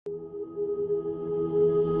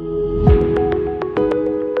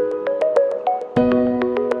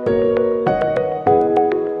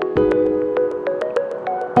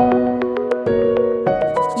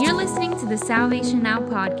Salvation Now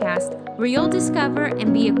podcast, where you'll discover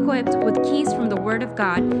and be equipped with keys from the Word of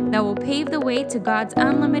God that will pave the way to God's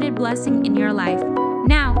unlimited blessing in your life.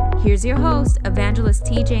 Now, here's your host, Evangelist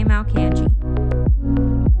TJ Malcanji.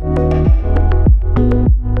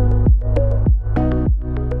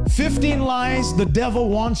 15 lies the devil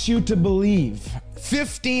wants you to believe.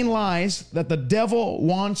 15 lies that the devil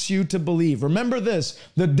wants you to believe. Remember this,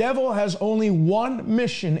 the devil has only one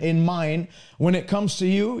mission in mind when it comes to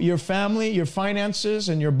you, your family, your finances,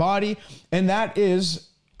 and your body, and that is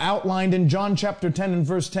outlined in John chapter 10 and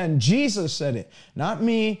verse 10. Jesus said it, not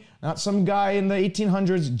me, not some guy in the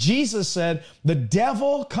 1800s. Jesus said, the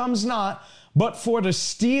devil comes not but for to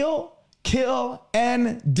steal, kill,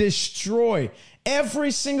 and destroy. Every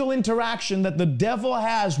single interaction that the devil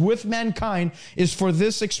has with mankind is for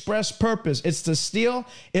this express purpose. It's to steal,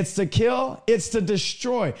 it's to kill, it's to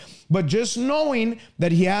destroy. But just knowing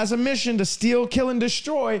that he has a mission to steal, kill, and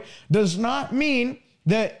destroy does not mean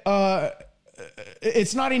that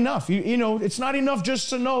it's not enough. You know, it's not enough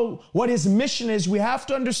just to know what his mission is. We have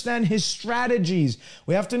to understand his strategies.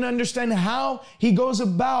 We have to understand how he goes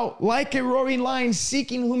about, like a roaring lion,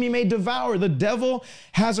 seeking whom he may devour. The devil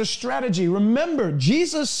has a strategy. Remember,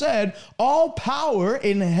 Jesus said, all power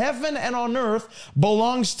in heaven and on earth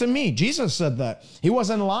belongs to me. Jesus said that. He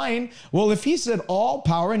wasn't lying. Well, if he said all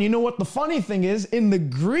power, and you know what the funny thing is, in the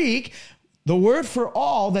Greek, the word for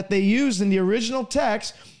all that they used in the original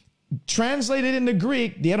text, translated into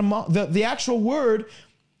Greek, the actual word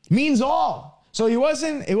means all. So it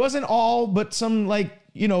wasn't all, but some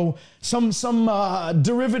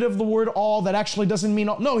derivative of the word all that actually doesn't mean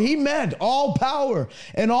all. No, he meant all power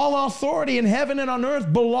and all authority in heaven and on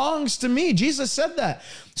earth belongs to me. Jesus said that.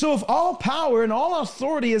 So if all power and all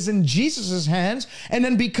authority is in Jesus' hands, and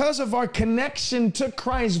then because of our connection to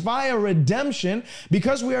Christ via redemption,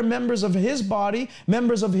 because we are members of his body,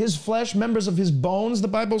 members of his flesh, members of his bones, the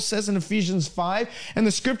Bible says in Ephesians 5, and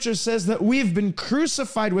the scripture says that we've been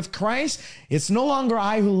crucified with Christ. It's no longer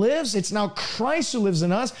I who lives, it's now Christ who lives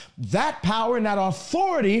in us. That power and that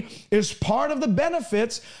authority is part of the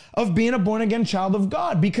benefits of being a born-again child of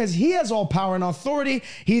God, because he has all power and authority.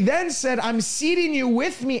 He then said, I'm seating you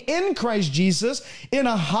with me in Christ Jesus in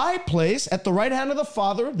a high place at the right hand of the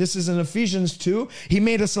Father. This is in Ephesians 2. He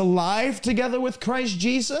made us alive together with Christ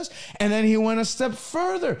Jesus. And then he went a step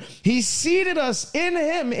further. He seated us in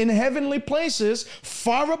him in heavenly places,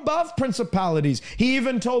 far above principalities. He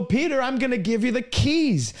even told Peter, I'm going to give you the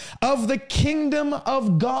keys of the kingdom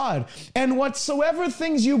of God. And whatsoever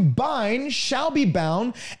things you bind shall be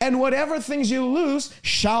bound, and whatever things you loose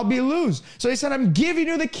shall be loose. So he said, I'm giving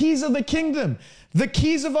you the keys of the kingdom, the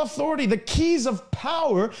keys of authority, the keys of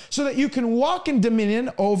power, so that you can walk in dominion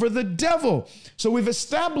over the devil. So we've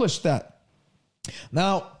established that.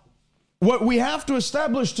 Now, what we have to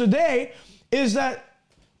establish today is that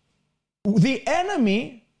the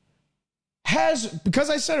enemy has, because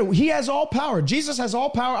I said it, he has all power. Jesus has all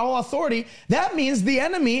power, all authority. That means the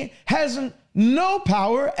enemy has no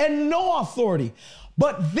power and no authority.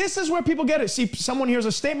 But this is where people get it. See, someone hears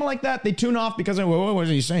a statement like that, they tune off because, well, what is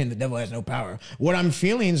he saying? The devil has no power. What I'm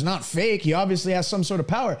feeling is not fake. He obviously has some sort of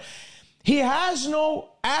power. He has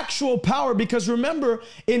no actual power, because remember,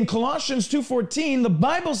 in Colossians 2:14, the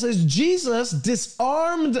Bible says Jesus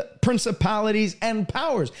disarmed principalities and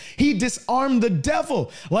powers. He disarmed the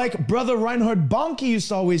devil. Like Brother Reinhard Bonnke used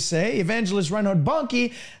to always say, Evangelist Reinhard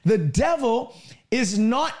Bonnke, the devil is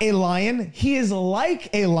not a lion. He is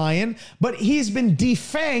like a lion, but he's been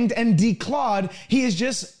defanged and declawed. He is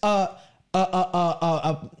just a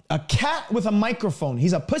cat with a microphone.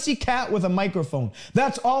 He's a pussy cat with a microphone.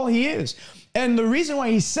 That's all he is. And the reason why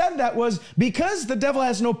he said that was because the devil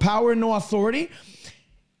has no power and no authority.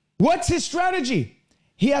 What's his strategy?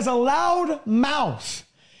 He has a loud mouth,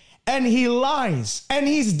 and he lies, and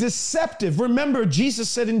he's deceptive. Remember, Jesus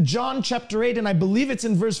said in John chapter 8, and I believe it's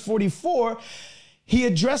in verse 44, he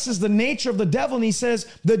addresses the nature of the devil, and he says,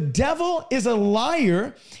 the devil is a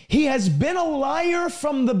liar. He has been a liar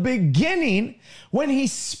from the beginning. When he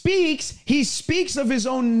speaks of his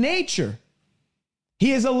own nature.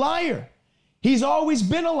 He is a liar. He's always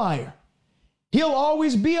been a liar. He'll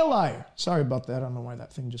always be a liar. Sorry about that. I don't know why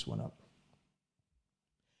that thing just went up.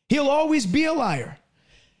 He'll always be a liar.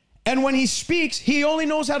 And when he speaks, he only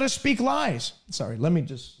knows how to speak lies. Sorry, let me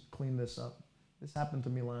just clean this up. This happened to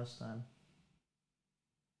me last time.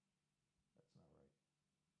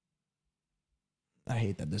 I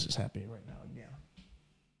hate that this is happening right now again.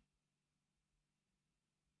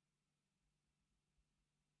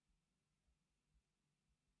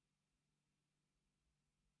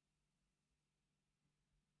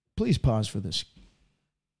 Please pause for this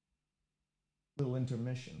little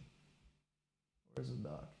intermission. Where's the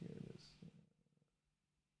doc? Here it is.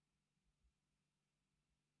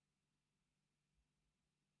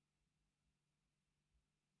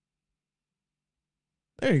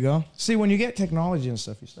 There you go. See, when you get technology and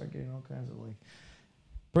stuff, you start getting all kinds of like,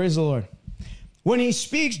 praise the Lord. When he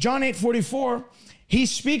speaks, John 8:44, he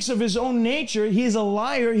speaks of his own nature. He's a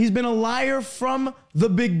liar. He's been a liar from the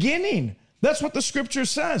beginning. That's what the scripture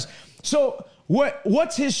says. So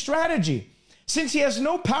what's his strategy? Since he has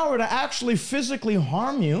no power to actually physically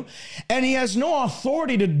harm you, and he has no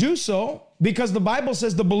authority to do so, because the Bible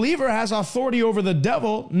says the believer has authority over the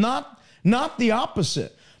devil, not the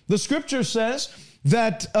opposite. The scripture says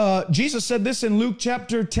that Jesus said this in Luke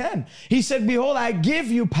chapter 10. He said, behold, I give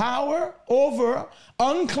you power over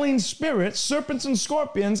unclean spirits, serpents and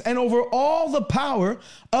scorpions, and over all the power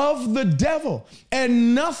of the devil,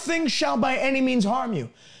 and nothing shall by any means harm you.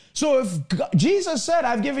 So if Jesus said,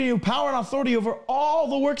 I've given you power and authority over all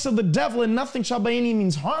the works of the devil, and nothing shall by any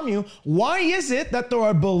means harm you, why is it that there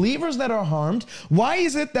are believers that are harmed? Why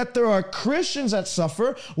is it that there are Christians that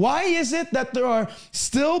suffer? Why is it that there are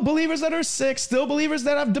still believers that are sick, still believers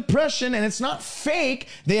that have depression, and it's not fake?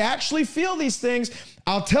 They actually feel these things.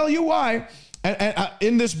 I'll tell you why. And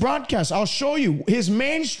in this broadcast, I'll show you his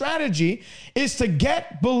main strategy is to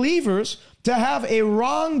get believers to have a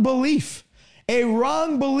wrong belief. A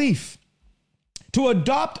wrong belief, to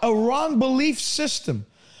adopt a wrong belief system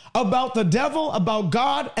about the devil, about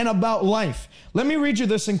God, and about life. Let me read you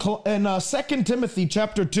this in 2 Timothy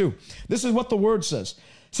chapter 2. This is what the word says.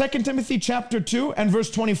 2 Timothy chapter 2 and verse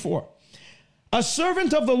 24. A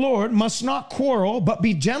servant of the Lord must not quarrel, but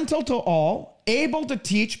be gentle to all, able to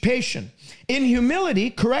teach, patient, in humility,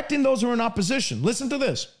 correcting those who are in opposition. Listen to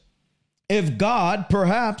this. If God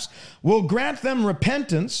perhaps will grant them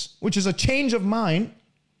repentance, which is a change of mind,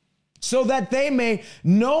 so that they may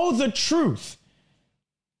know the truth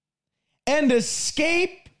and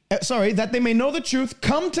that they may know the truth,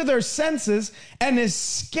 come to their senses and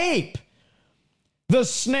escape the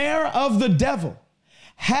snare of the devil,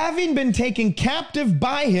 having been taken captive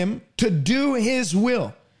by him to do his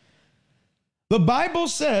will. The Bible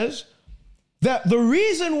says that the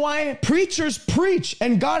reason why preachers preach,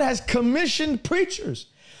 and God has commissioned preachers,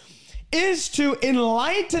 is to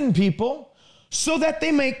enlighten people so that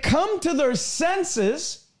they may come to their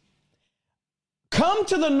senses, come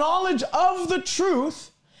to the knowledge of the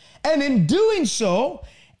truth, and in doing so,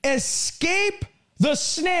 escape the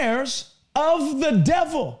snares of the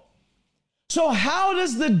devil. So how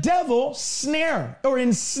does the devil snare or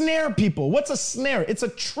ensnare people? What's a snare? It's a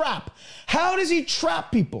trap. How does he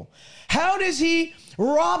trap people? How does he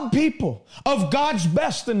rob people of God's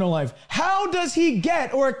best in their life? How does he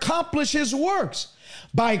get or accomplish his works?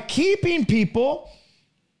 By keeping people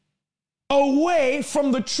away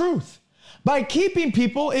from the truth, by keeping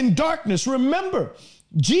people in darkness. Remember,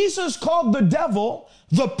 Jesus called the devil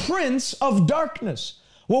the prince of darkness.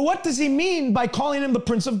 Well, what does he mean by calling him the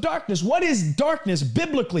prince of darkness? What is darkness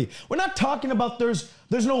biblically? We're not talking about there's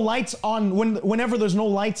no lights on whenever there's no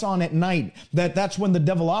lights on at night, that's when the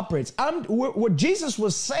devil operates. What Jesus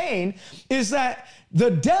was saying is that the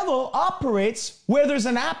devil operates where there's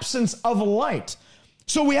an absence of light.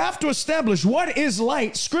 So we have to establish what is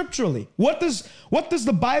light scripturally. What does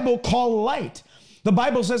the Bible call light? The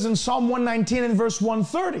Bible says in Psalm 119 and verse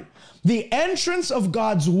 130, the entrance of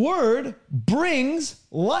God's word brings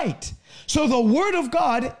light. So the word of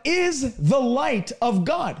God is the light of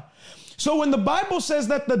God. So when the Bible says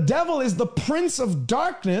that the devil is the prince of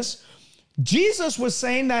darkness, Jesus was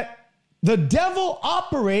saying that the devil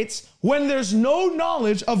operates when there's no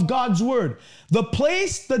knowledge of God's word. The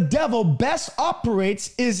place the devil best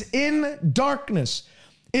operates is in darkness,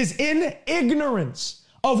 is in ignorance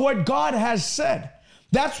of what God has said.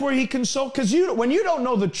 That's where he can sow, because when you don't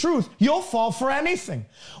know the truth, you'll fall for anything.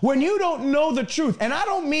 When you don't know the truth, and I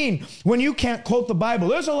don't mean when you can't quote the Bible.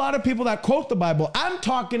 There's a lot of people that quote the Bible. I'm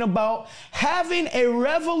talking about having a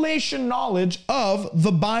revelation knowledge of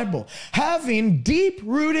the Bible, having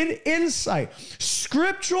deep-rooted insight,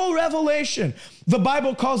 scriptural revelation. The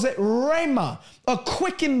Bible calls it rhema, a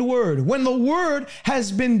quickened word. When the word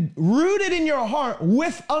has been rooted in your heart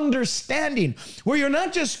with understanding, where you're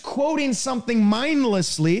not just quoting something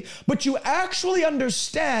mindlessly, but you actually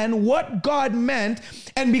understand what God meant.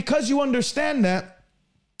 And because you understand that,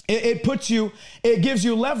 it gives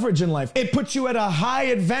you leverage in life. It puts you at a high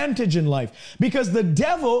advantage in life, because the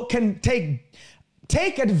devil can take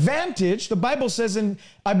advantage. The Bible says in,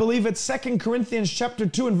 I believe it's 2 Corinthians chapter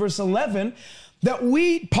 2 and verse 11,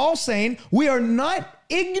 that Paul's saying, we are not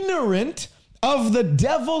ignorant of the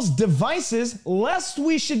devil's devices, lest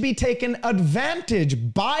we should be taken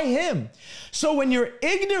advantage by him. So when you're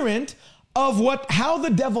ignorant of how the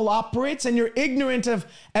devil operates, and you're ignorant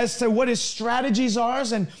as to what his strategies are,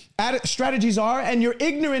 and you're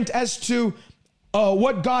ignorant as to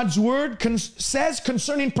what God's word says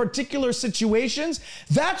concerning particular situations,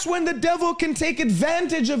 that's when the devil can take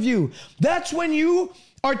advantage of you. That's when you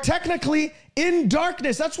are technically in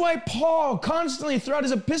darkness. That's why Paul constantly throughout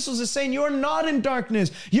his epistles is saying, you're not in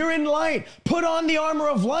darkness, you're in light. Put on the armor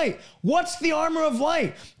of light. What's the armor of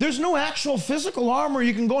light? There's no actual physical armor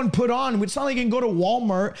you can go and put on. It's not like you can go to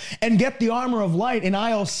Walmart and get the armor of light in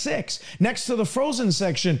aisle 6 next to the frozen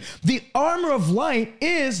section. The armor of light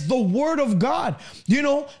is the word of God. You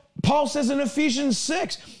know, Paul says in Ephesians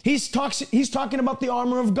 6, he's talking about the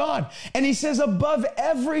armor of God. And he says above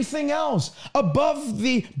everything else, above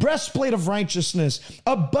the breastplate of righteousness,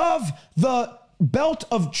 above the belt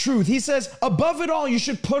of truth, he says above it all, you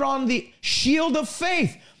should put on the shield of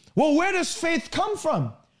faith. Well, where does faith come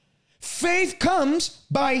from? Faith comes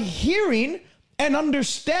by hearing and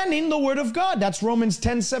understanding the word of God. That's Romans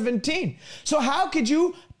 10:17. So how could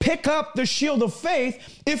you pick up the shield of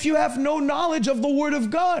faith if you have no knowledge of the word of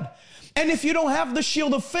God? And if you don't have the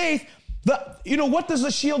shield of faith, what does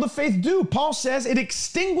the shield of faith do? Paul says it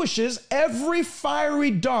extinguishes every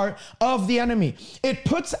fiery dart of the enemy. It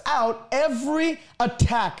puts out every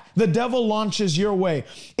attack the devil launches your way.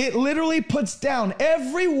 It literally puts down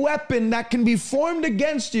every weapon that can be formed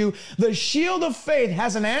against you. The shield of faith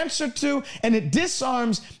has an answer to, and it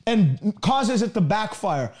disarms and causes it to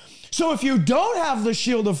backfire. So if you don't have the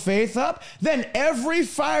shield of faith up, then every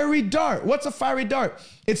fiery dart. What's a fiery dart?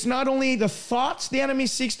 It's not only the thoughts the enemy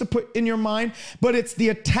seeks to put in your mind, but it's the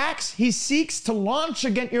attacks he seeks to launch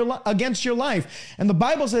against your life. And the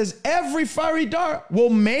Bible says every fiery dart will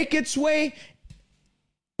make its way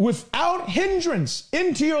without hindrance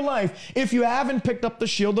into your life if you haven't picked up the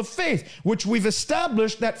shield of faith, which we've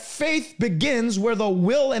established that faith begins where the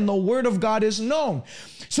will and the word of God is known.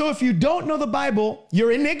 So if you don't know the Bible,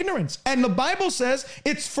 you're in ignorance. And the Bible says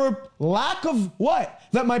it's for lack of what?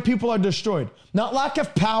 That my people are destroyed. Not lack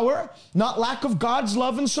of power, not lack of God's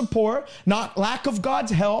love and support, not lack of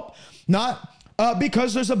God's help, not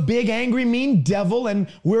because there's a big, angry, mean devil and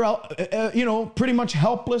we're, pretty much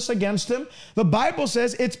helpless against him. The Bible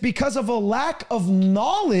says it's because of a lack of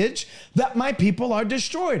knowledge that my people are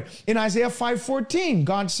destroyed. In Isaiah 5:14,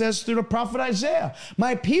 God says through the prophet Isaiah,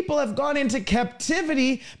 my people have gone into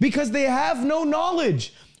captivity because they have no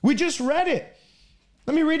knowledge. We just read it.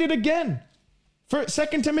 Let me read it again. For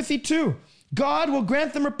 2 Timothy 2, God will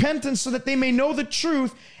grant them repentance so that they may know the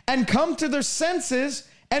truth and come to their senses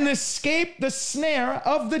and escape the snare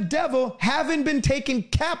of the devil, having been taken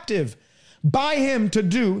captive by him to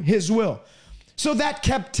do his will. So that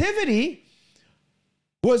captivity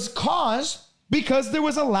was caused because there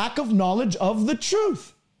was a lack of knowledge of the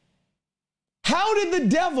truth. How did the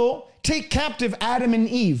devil take captive Adam and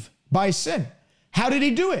Eve? By sin. How did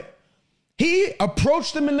he do it? He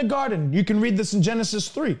approached them in the garden. You can read this in Genesis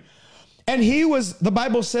 3. And the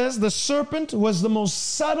Bible says, the serpent was the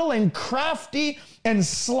most subtle and crafty and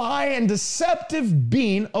sly and deceptive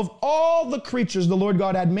being of all the creatures the Lord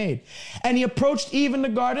God had made. And he approached Eve in the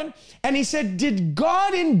garden and he said, did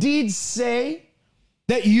God indeed say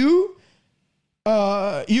that you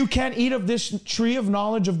can't eat of this tree of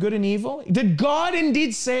knowledge of good and evil? Did God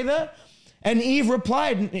indeed say that? And Eve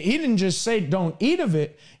replied, he didn't just say, don't eat of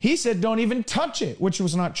it. He said, don't even touch it, which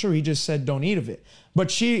was not true. He just said, don't eat of it.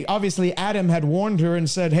 But Adam had warned her and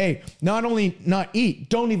said, hey, not only not eat,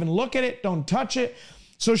 don't even look at it, don't touch it.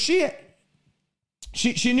 So she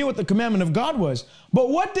knew what the commandment of God was. But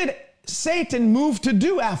what did Satan move to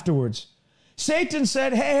do afterwards? Satan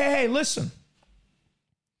said, hey, listen.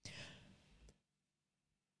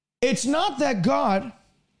 It's not that God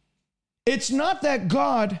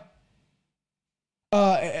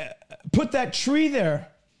put that tree there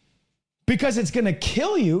because it's going to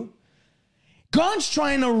kill you. God's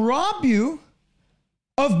trying to rob you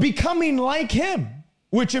of becoming like him,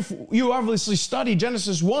 which if you obviously study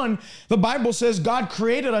Genesis 1, the Bible says God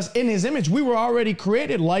created us in his image. We were already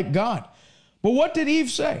created like God. But what did Eve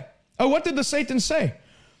say? Or what did the Satan say?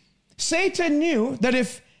 Satan knew that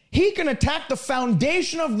if he can attack the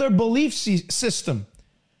foundation of their belief system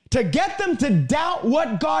to get them to doubt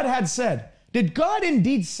what God had said. Did God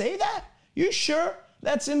indeed say that? You sure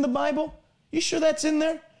that's in the Bible? You sure that's in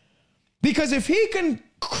there? Because if he can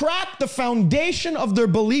crack the foundation of their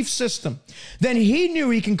belief system, then he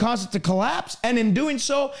knew he can cause it to collapse. And in doing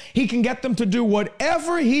so, he can get them to do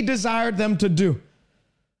whatever he desired them to do.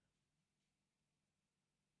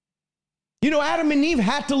 Adam and Eve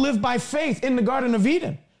had to live by faith in the Garden of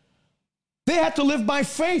Eden. They had to live by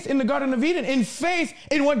faith in the Garden of Eden, in faith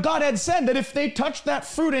in what God had said, that if they touched that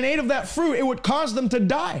fruit and ate of that fruit, it would cause them to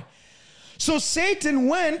die. So Satan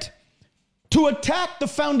went to attack the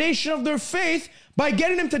foundation of their faith by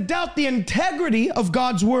getting them to doubt the integrity of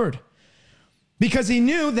God's word. Because he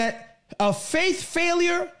knew that a faith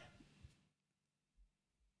failure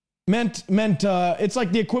meant it's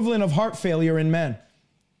like the equivalent of heart failure in man.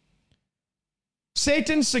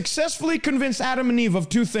 Satan successfully convinced Adam and Eve of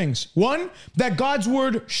two things. One, that God's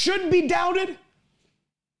word should be doubted,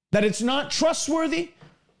 that it's not trustworthy,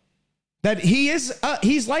 that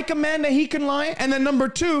he's like a man that he can lie. And then number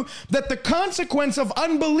two, that the consequence of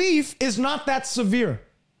unbelief is not that severe.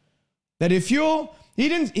 That if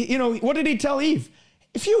what did he tell Eve?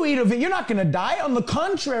 If you eat of it, you're not going to die. On the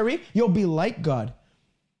contrary, you'll be like God.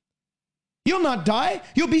 You'll not die.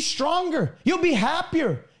 You'll be stronger. You'll be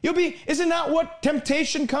happier. Isn't that what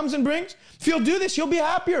temptation comes and brings? If you'll do this, you'll be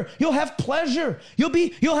happier. You'll have pleasure.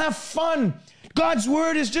 You'll have fun. God's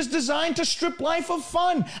word is just designed to strip life of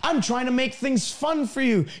fun. I'm trying to make things fun for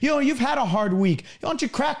you. You've had a hard week. Why don't you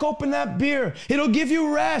crack open that beer? It'll give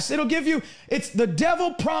you rest. It's the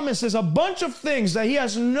devil promises a bunch of things that he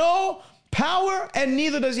has no power and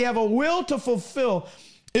neither does he have a will to fulfill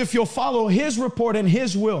if you'll follow his report and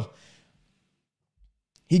his will.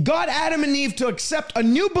 He got Adam and Eve to accept a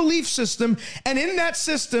new belief system, and in that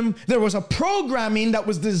system, there was a programming that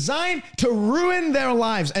was designed to ruin their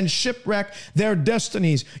lives and shipwreck their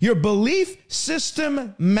destinies. Your belief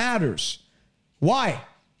system matters. Why?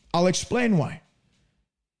 I'll explain why.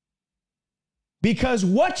 Because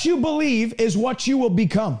what you believe is what you will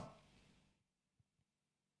become.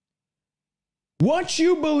 What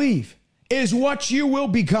you believe is what you will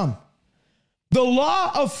become. The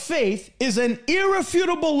law of faith is an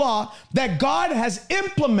irrefutable law that God has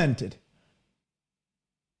implemented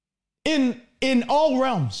in all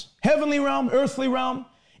realms, heavenly realm, earthly realm.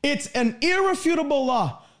 It's an irrefutable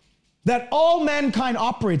law that all mankind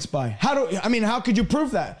operates by. How could you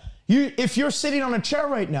prove that? If you're sitting on a chair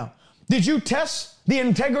right now, did you test the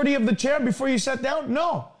integrity of the chair before you sat down?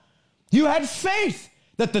 No. You had faith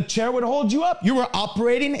that the chair would hold you up. You were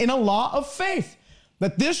operating in a law of faith.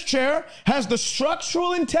 That this chair has the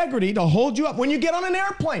structural integrity to hold you up. When you get on an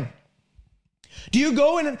airplane, do you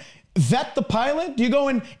go and vet the pilot? Do you go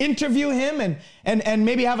and interview him and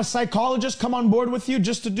maybe have a psychologist come on board with you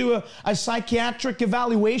just to do a psychiatric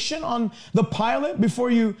evaluation on the pilot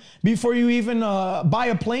before you even buy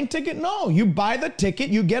a plane ticket? No, you buy the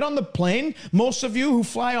ticket, you get on the plane. Most of you who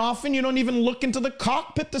fly often, you don't even look into the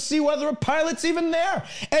cockpit to see whether a pilot's even there.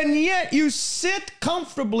 And yet you sit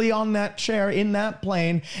comfortably on that chair in that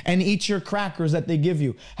plane and eat your crackers that they give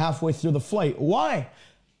you halfway through the flight. Why?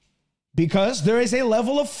 Because there is a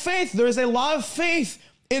level of faith. There is a law of faith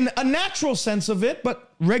in a natural sense of it,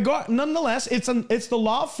 but nonetheless, it's the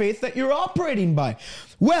law of faith that you're operating by.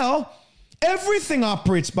 Well, everything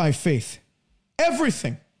operates by faith.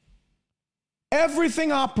 Everything.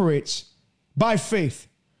 Everything operates by faith.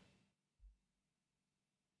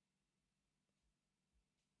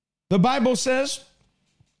 The Bible says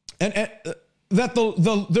that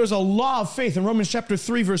there's a law of faith in Romans chapter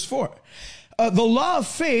 3, verse 4. The law of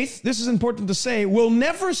faith, this is important to say, will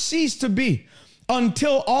never cease to be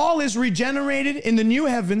until all is regenerated in the new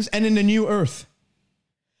heavens and in the new earth.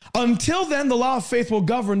 Until then, the law of faith will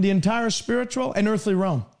govern the entire spiritual and earthly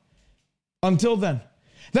realm. Until then.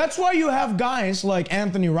 That's why you have guys like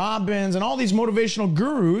Anthony Robbins and all these motivational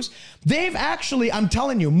gurus. They've actually, I'm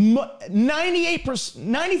telling you,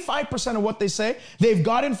 95% of what they say, they've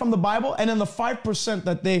gotten from the Bible, and then the 5%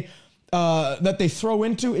 that they throw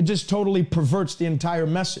into, it just totally perverts the entire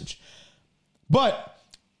message. But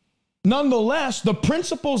nonetheless, the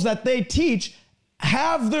principles that they teach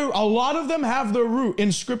a lot of them have their root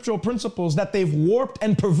in scriptural principles that they've warped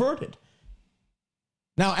and perverted.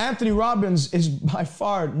 Now, Anthony Robbins is by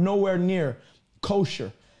far nowhere near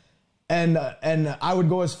kosher. And I would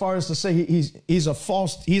go as far as to say he's a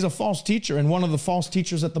false teacher, and one of the false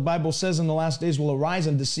teachers that the Bible says in the last days will arise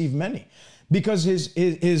and deceive many, because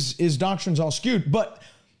his doctrine's all skewed. But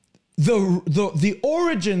the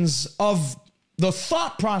origins of the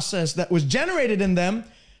thought process that was generated in them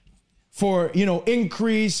for,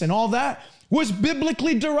 increase and all that was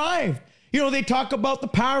biblically derived. They talk about the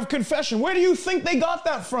power of confession. Where do you think they got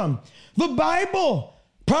that from? The Bible.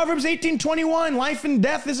 Proverbs 18:21, life and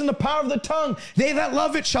death is in the power of the tongue. They that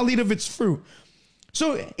love it shall eat of its fruit.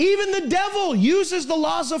 So even the devil uses the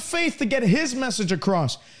laws of faith to get his message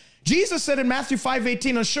across. Jesus said in Matthew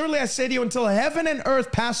 5:18, "Surely I say to you, until heaven and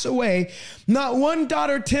earth pass away, not one dot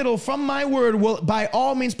or tittle from my word will by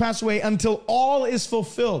all means pass away until all is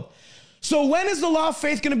fulfilled." So when is the law of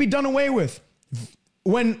faith going to be done away with?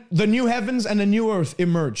 When the new heavens and the new earth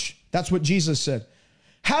emerge. That's what Jesus said.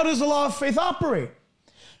 How does the law of faith operate?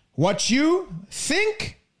 What you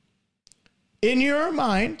think in your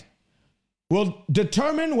mind will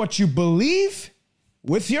determine what you believe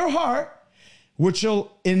with your heart, which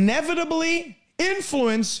will inevitably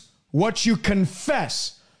influence what you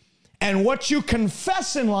confess. And what you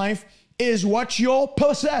confess in life is what you'll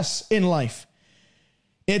possess in life.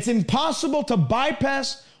 It's impossible to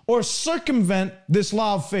bypass or circumvent this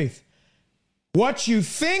law of faith. What you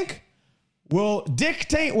think will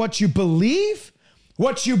dictate what you believe.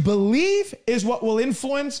 What you believe is what will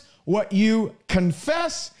influence what you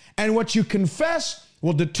confess, and what you confess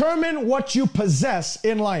will determine what you possess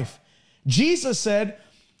in life. Jesus said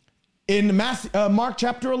in Mark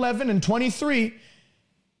chapter 11 and 23,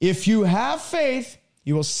 if you have faith,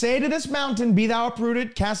 you will say to this mountain, be thou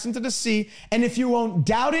uprooted, cast into the sea. And if you won't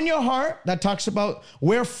doubt in your heart, that talks about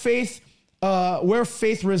where faith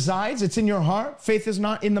resides. It's in your heart. Faith is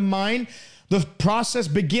not in the mind. The process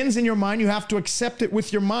begins in your mind. You have to accept it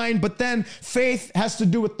with your mind. But then faith has to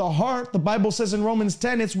do with the heart. The Bible says in Romans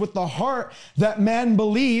 10, it's with the heart that man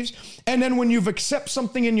believes. And then when you've accepted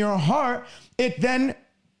something in your heart, it then,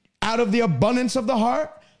 out of the abundance of the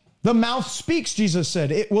heart, the mouth speaks, Jesus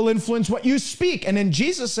said. It will influence what you speak. And then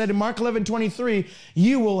Jesus said in Mark 11:23,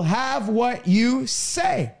 you will have what you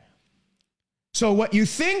say. So what you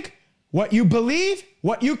think, what you believe,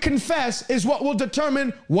 what you confess is what will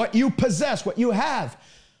determine what you possess, what you have,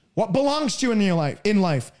 what belongs to you in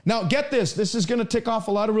life. Now get this. This is going to tick off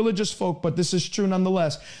a lot of religious folk, but this is true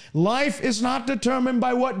nonetheless. Life is not determined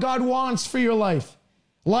by what God wants for your life.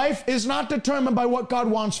 Life is not determined by what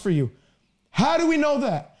God wants for you. How do we know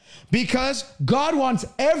that? Because God wants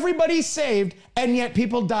everybody saved, and yet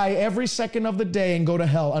people die every second of the day and go to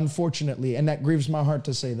hell, unfortunately. And that grieves my heart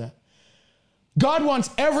to say that. God wants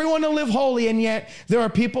everyone to live holy, and yet there are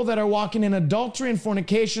people that are walking in adultery and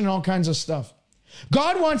fornication and all kinds of stuff.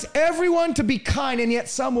 God wants everyone to be kind, and yet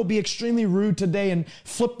some will be extremely rude today and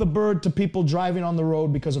flip the bird to people driving on the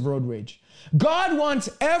road because of road rage. God wants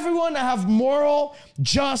everyone to have moral,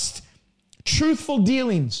 just, truthful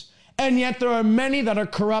dealings. And yet there are many that are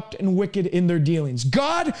corrupt and wicked in their dealings.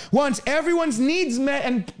 God wants everyone's needs met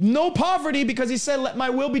and no poverty, because he said, let my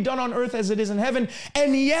will be done on earth as it is in heaven.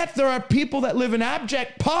 And yet there are people that live in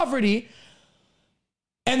abject poverty.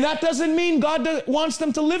 And that doesn't mean God wants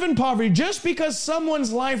them to live in poverty. Just because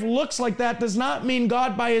someone's life looks like that does not mean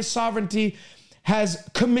God, by his sovereignty, has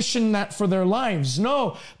commissioned that for their lives.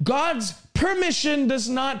 No, God's permission does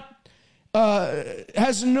not,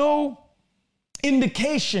 has no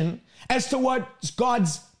indication as to what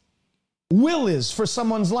God's will is for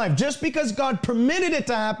someone's life. Just because God permitted it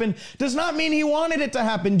to happen does not mean he wanted it to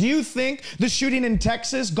happen. Do you think the shooting in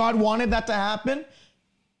Texas, God wanted that to happen?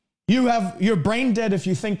 You're brain dead if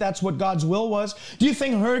you think that's what God's will was. Do you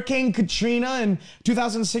think Hurricane Katrina in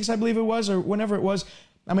 2006, I believe it was, or whenever it was,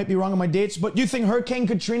 I might be wrong on my dates, but do you think Hurricane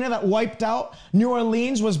Katrina that wiped out New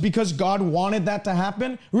Orleans was because God wanted that to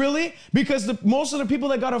happen? Really? Because most of the people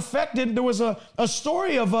that got affected, there was a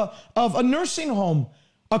story of a nursing home,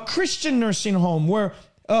 a Christian nursing home, where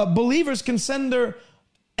believers can send their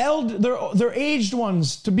aged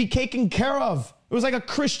ones to be taken care of. It was like a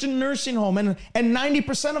Christian nursing home, and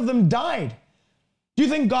 90% of them died. Do you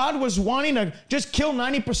think God was wanting to just kill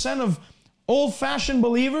 90% of old-fashioned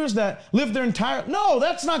believers that lived their entire... No,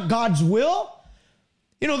 that's not God's will.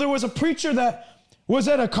 You know, there was a preacher that was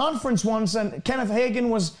at a conference once, and Kenneth Hagin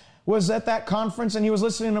was at that conference, and he was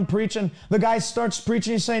listening to him preach, and the guy starts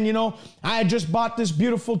preaching. He's saying, you know, I had just bought this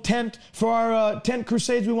beautiful tent for our tent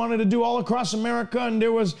crusades we wanted to do all across America, and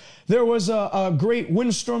there was a great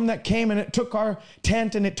windstorm that came, and it took our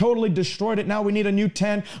tent, and it totally destroyed it. Now we need a new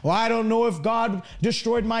tent. Well, I don't know if God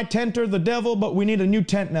destroyed my tent or the devil, but we need a new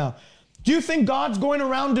tent now. Do you think God's going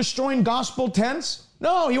around destroying gospel tents?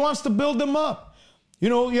 No, he wants to build them up. You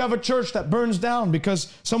know, you have a church that burns down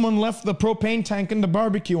because someone left the propane tank in the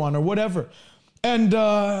barbecue on, or whatever. And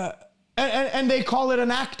they call it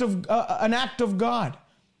an act of God.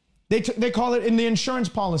 They call it in the insurance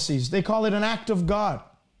policies. They call it an act of God.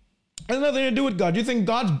 It has nothing to do with God. Do you think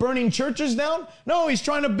God's burning churches down? No, he's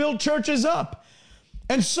trying to build churches up.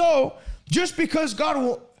 And so, just because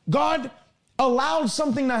God allowed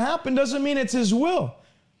something to happen doesn't mean it's his will.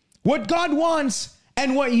 What God wants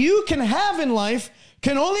and what you can have in life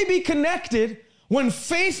can only be connected when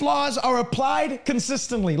faith laws are applied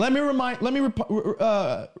consistently. Let me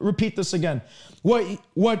repeat this again.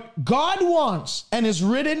 What God wants and is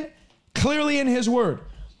written clearly in his word,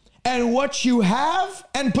 and what you have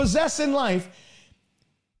and possess in life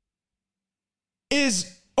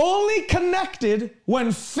is only connected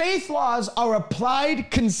when faith laws are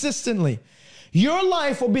applied consistently. Your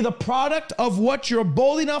life will be the product of what you're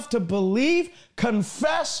bold enough to believe,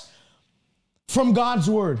 confess from God's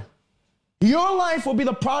word. Your life will be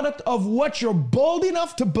the product of what you're bold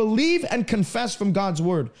enough to believe and confess from God's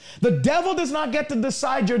word. The devil does not get to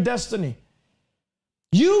decide your destiny.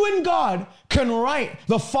 You and God can write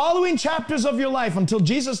the following chapters of your life until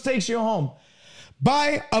Jesus takes you home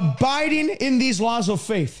by abiding in these laws of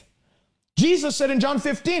faith. Jesus said in John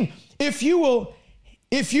 15, if you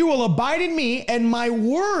will abide in me and my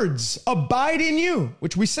words abide in you,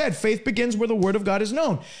 which we said faith begins where the word of God is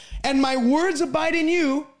known, and my words abide in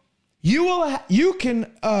you, you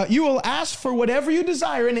will ask for whatever you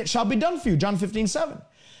desire and it shall be done for you. John 15:7.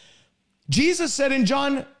 Jesus said in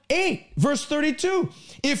John 8, verse 32,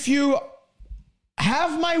 if you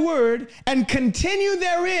have my word and continue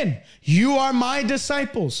therein, you are my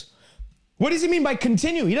disciples. What does he mean by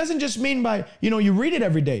continue? He doesn't just mean by, you read it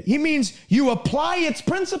every day. He means you apply its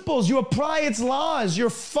principles, you apply its laws, you're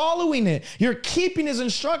following it, you're keeping his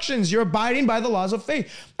instructions, you're abiding by the laws of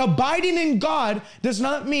faith. Abiding in God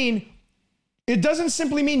doesn't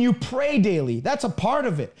simply mean you pray daily. That's a part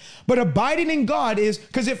of it. But abiding in God is,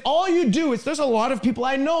 because if all you do is, there's a lot of people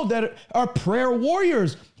I know that are prayer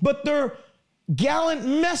warriors, but they're gallant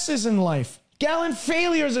messes in life, gallant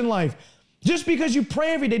failures in life. Just because you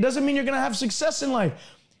pray every day doesn't mean you're going to have success in life.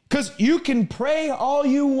 Because you can pray all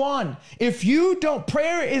you want. If you don't,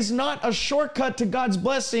 prayer is not a shortcut to God's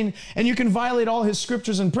blessing and you can violate all his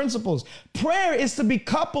scriptures and principles. Prayer is to be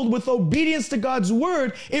coupled with obedience to God's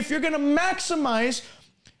word if you're going to maximize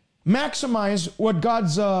what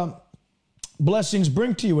God's blessings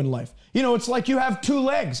bring to you in life. It's like you have two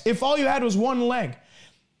legs. If all you had was one leg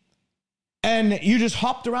and you just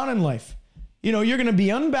hopped around in life, you're going to be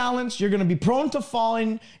unbalanced, you're going to be prone to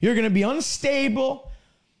falling, you're going to be unstable.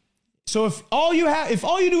 So if all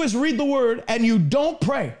you do is read the word and you don't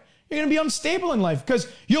pray, you're going to be unstable in life because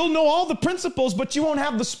you'll know all the principles, but you won't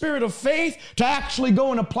have the spirit of faith to actually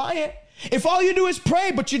go and apply it. If all you do is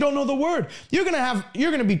pray, but you don't know the word, you're going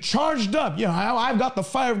to be charged up. I've got the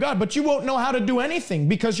fire of God, but you won't know how to do anything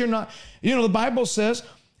because you're not, the Bible says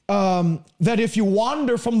that if you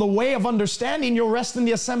wander from the way of understanding, you'll rest in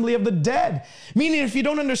the assembly of the dead. Meaning if you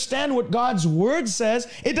don't understand what God's word says,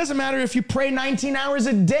 it doesn't matter if you pray 19 hours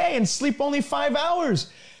a day and sleep only 5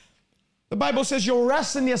 hours. The Bible says you'll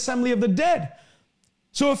rest in the assembly of the dead.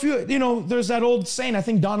 So if there's that old saying, I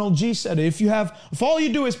think Donald G said it, if all you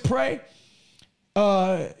do is pray,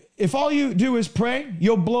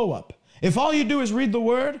 you'll blow up. If all you do is read the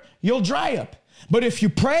word, you'll dry up. But if you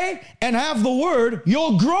pray and have the word,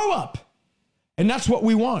 you'll grow up. And that's what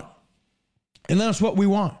we want.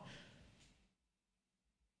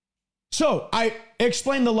 So I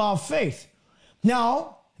explained the law of faith.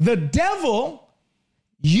 Now, the devil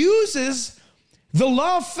uses the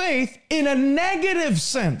law of faith in a negative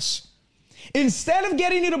sense. Instead of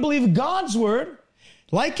getting you to believe God's word,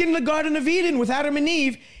 like in the Garden of Eden with Adam and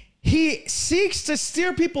Eve, he seeks to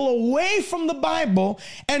steer people away from the Bible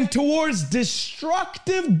and towards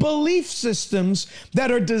destructive belief systems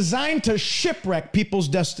that are designed to shipwreck people's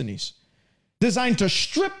destinies. Designed to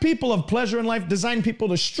strip people of pleasure in life, designed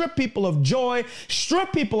to strip people of joy,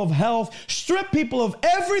 strip people of health, strip people of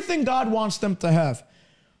everything God wants them to have.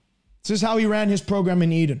 This is how he ran his program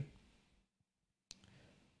in Eden.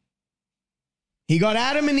 He got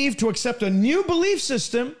Adam and Eve to accept a new belief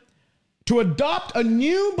system, to adopt a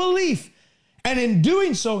new belief. And in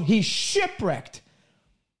doing so, he shipwrecked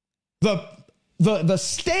the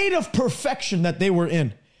state of perfection that they were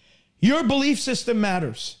in. Your belief system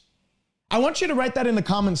matters. I want you to write that in the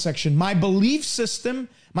comment section. My belief system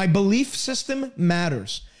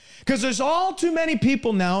matters. Because there's all too many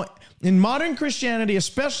people now in modern Christianity,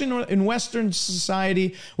 especially in Western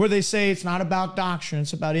society, where they say it's not about doctrine,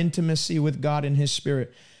 it's about intimacy with God and his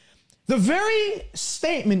Spirit. The very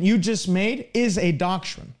statement you just made is a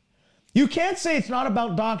doctrine. You can't say it's not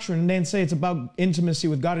about doctrine and then say it's about intimacy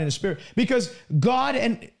with God and his Spirit. Because God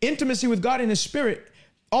and intimacy with God and his Spirit,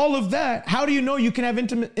 all of that, how do you know you can have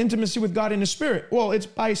intimacy with God and his Spirit? Well, it's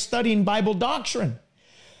by studying Bible doctrine.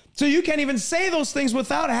 So you can't even say those things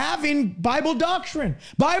without having Bible doctrine.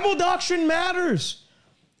 Bible doctrine matters.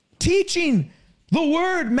 Teaching the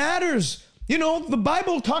word matters. The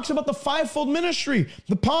Bible talks about the fivefold ministry: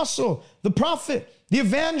 the apostle, the prophet, the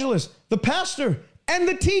evangelist, the pastor, and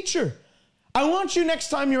the teacher. I want you, next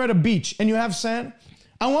time you're at a beach and you have sand,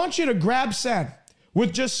 I want you to grab sand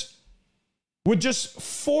with just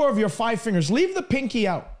 4 of your 5 fingers. Leave the pinky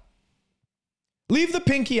out.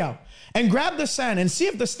 And grab the sand and see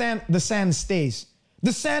if the sand stays.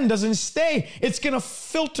 The sand doesn't stay. It's going to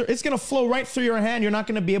filter. It's going to flow right through your hand. You're not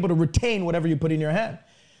going to be able to retain whatever you put in your hand.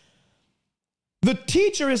 The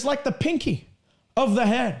teacher is like the pinky of the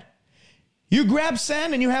hand. You grab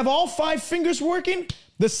sand and you have all 5 fingers working,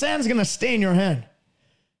 the sand's going to stay in your hand.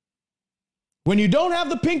 When you don't have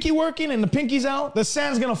the pinky working and the pinky's out, the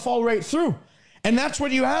sand's going to fall right through. And that's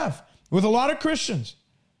what you have with a lot of Christians.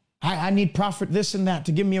 I need prophet this and that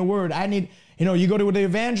to give me a word. I need, you go to the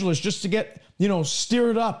evangelist just to get,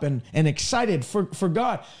 stirred up and excited for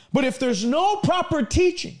God. But if there's no proper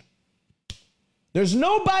teaching, there's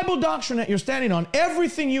no Bible doctrine that you're standing on,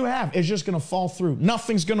 everything you have is just going to fall through.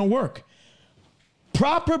 Nothing's going to work.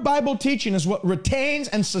 Proper Bible teaching is what retains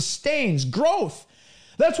and sustains growth.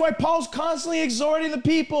 That's why Paul's constantly exhorting the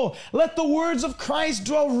people. Let the words of Christ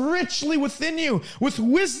dwell richly within you with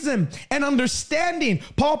wisdom and understanding.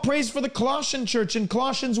 Paul prays for the Colossian church in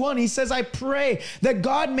Colossians 1. He says, I pray that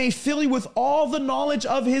God may fill you with all the knowledge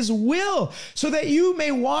of his will so that you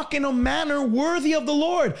may walk in a manner worthy of the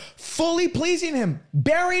Lord, fully pleasing him,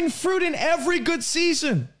 bearing fruit in every good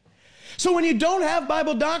season. So when you don't have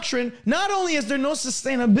Bible doctrine, not only is there no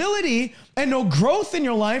sustainability and no growth in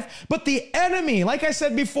your life, but the enemy, like I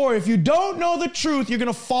said before, if you don't know the truth, you're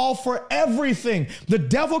going to fall for everything. The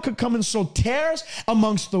devil could come and sow tares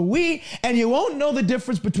amongst the wheat, and you won't know the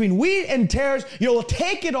difference between wheat and tares. You'll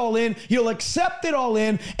take it all in, you'll accept it all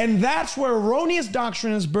in, and that's where erroneous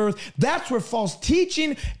doctrine is birthed. That's where false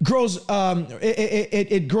teaching grows.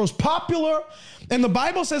 It grows popular. And the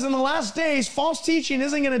Bible says in the last days, false teaching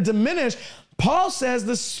isn't going to diminish. Paul says,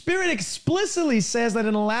 the Spirit explicitly says that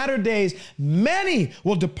in the latter days, many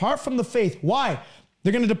will depart from the faith. Why?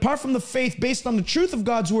 They're going to depart from the faith based on the truth of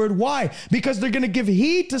God's word. Why? Because they're going to give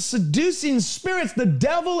heed to seducing spirits. The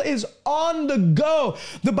devil is on the go.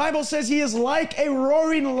 The Bible says he is like a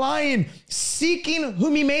roaring lion, seeking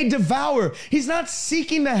whom he may devour. He's not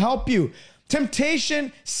seeking to help you.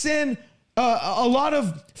 Temptation, sin, a lot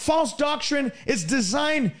of false doctrine is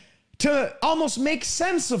designed to almost make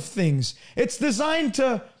sense of things. It's designed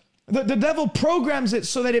to, the devil programs it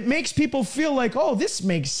so that it makes people feel like, oh, this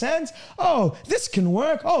makes sense. Oh, this can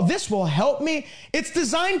work. Oh, this will help me. It's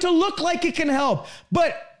designed to look like it can help,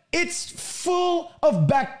 but it's full of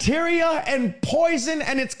bacteria and poison,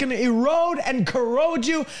 and it's going to erode and corrode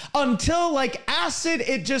you until, like acid,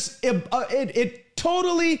 it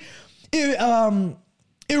totally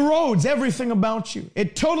erodes everything about you.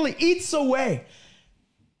 It totally eats away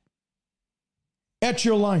at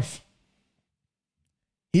your life.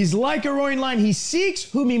 He's like a roaring lion. He seeks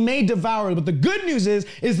whom he may devour. But the good news is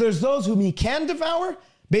there's those whom he can devour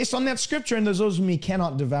based on that scripture, and there's those whom he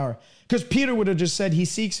cannot devour. Because Peter would have just said he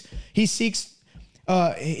seeks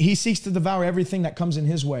to devour everything that comes in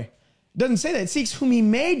his way. It doesn't say that. It seeks whom he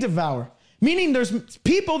may devour, meaning there's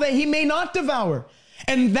people that he may not devour.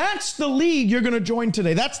 And that's the league you're going to join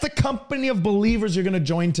today. That's the company of believers you're going to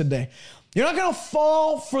join today. You're not going to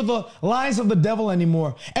fall for the lies of the devil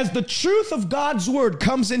anymore. As the truth of God's word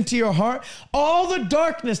comes into your heart, all the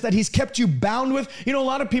darkness that he's kept you bound with. A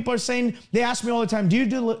lot of people are saying, they ask me all the time, do you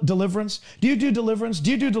do deliverance? Do you do deliverance? Do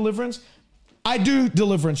you do deliverance? I do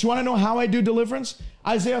deliverance. You want to know how I do deliverance?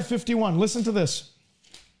 Isaiah 51. Listen to this.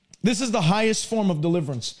 This is the highest form of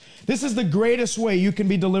deliverance. This is the greatest way you can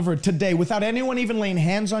be delivered today without anyone even laying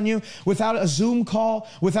hands on you, without a Zoom call,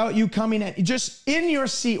 without you coming at, just in your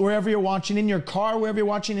seat, wherever you're watching, in your car, wherever you're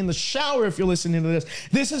watching, in the shower, if you're listening to this.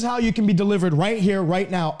 This is how you can be delivered right here,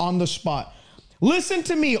 right now, on the spot. Listen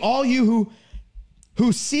to me, all you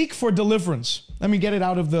who seek for deliverance. Let me get it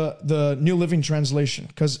out of the New Living Translation,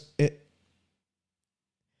 because it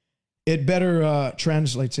better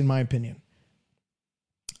translates, in my opinion.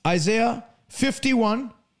 Isaiah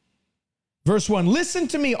 51, verse 1. Listen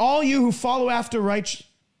to me, all you who follow after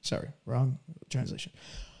wrong translation.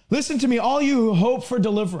 Listen to me, all you who hope for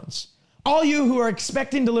deliverance. All you who are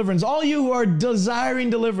expecting deliverance. All you who are desiring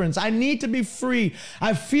deliverance. I need to be free.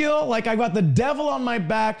 I feel like I've got the devil on my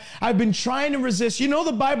back. I've been trying to resist.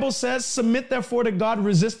 The Bible says, submit therefore to God,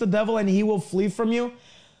 resist the devil, and he will flee from you.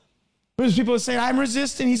 Because people are saying, I'm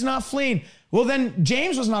resisting, he's not fleeing. Well, then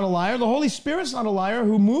James was not a liar. The Holy Spirit's not a liar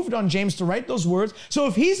who moved on James to write those words. So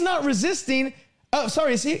if he's not resisting,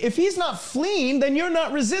 if he's not fleeing, then you're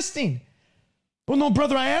not resisting. Well, no,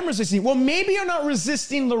 brother, I am resisting. Well, maybe you're not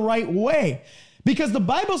resisting the right way, because the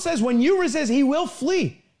Bible says when you resist, he will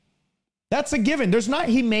flee. That's a given. There's not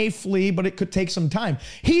he may flee, but it could take some time.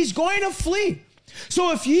 He's going to flee.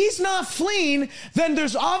 So if he's not fleeing, then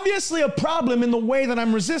there's obviously a problem in the way that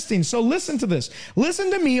I'm resisting. So listen to this.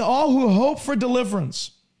 Listen to me, all who hope for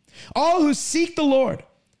deliverance, all who seek the Lord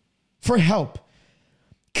for help.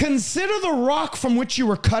 Consider the rock from which you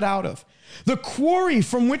were cut out of, the quarry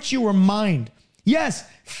from which you were mined. Yes,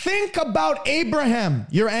 think about Abraham,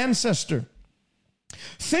 your ancestor.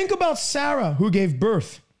 Think about Sarah, who gave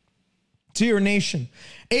birth to your nation.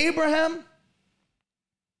 Abraham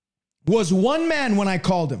was one man when I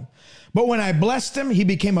called him, but when I blessed him, he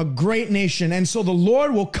became a great nation. And so the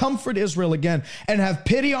Lord will comfort Israel again and have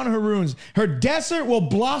pity on her ruins. Her desert will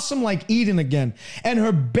blossom like Eden again, and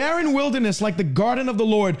her barren wilderness like the garden of the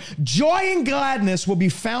Lord. Joy and gladness will be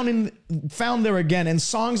found there again, and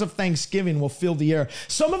songs of thanksgiving will fill the air.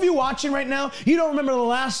 Some of you watching right now, you don't remember the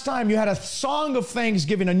last time you had a song of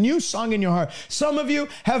thanksgiving, a new song in your heart. Some of you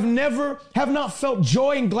have not felt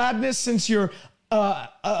joy and gladness since your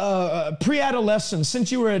pre-adolescence,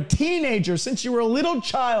 since you were a teenager, since you were a little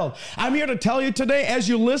child. I'm here to tell you today, as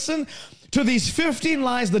you listen to these 15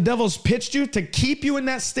 lies the devil's pitched you to keep you in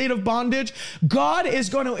that state of bondage, God is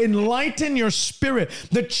going to enlighten your spirit.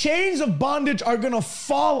 The chains of bondage are going to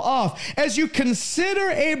fall off. As you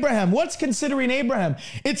consider Abraham, what's considering Abraham?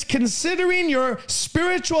 It's considering your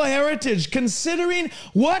spiritual heritage, considering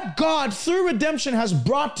what God through redemption has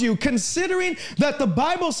brought to you, considering that the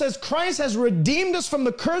Bible says Christ has redeemed us from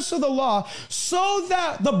the curse of the law so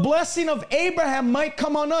that the blessing of Abraham might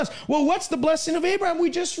come on us. Well, what's the blessing of Abraham? We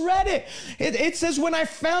just read it. It says, when I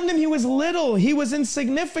found him, he was little, he was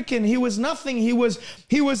insignificant, he was nothing, he was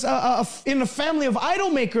in a family of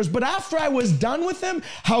idol makers. But after I was done with him,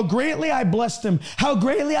 how greatly I blessed him, how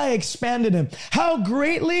greatly I expanded him, how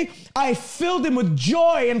greatly I filled him with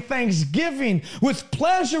joy and thanksgiving, with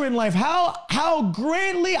pleasure in life, how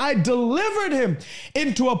greatly I delivered him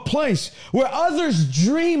into a place where others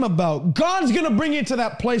dream about. God's going to bring you to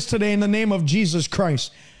that place today in the name of Jesus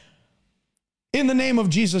Christ. In the name of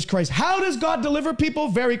Jesus Christ. How does God deliver people?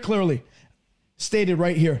 Very clearly stated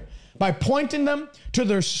right here. By pointing them to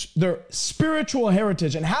their spiritual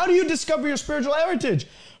heritage. And how do you discover your spiritual heritage?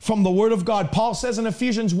 From the Word of God. Paul says in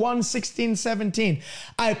Ephesians 1, 16, 17,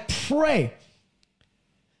 I pray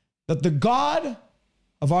that the God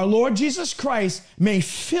of our Lord Jesus Christ may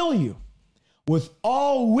fill you with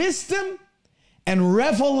all wisdom and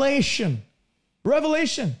revelation.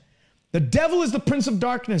 Revelation. The devil is the prince of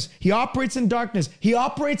darkness. He operates in darkness. He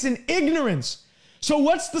operates in ignorance. So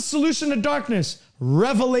what's the solution to darkness?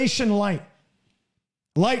 Revelation light.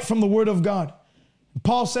 Light from the Word of God.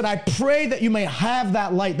 Paul said, I pray that you may have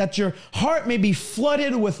that light, that your heart may be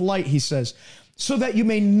flooded with light, he says, so that you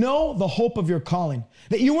may know the hope of your calling.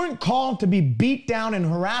 That you weren't called to be beat down and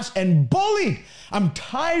harassed and bullied. I'm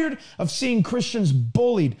tired of seeing Christians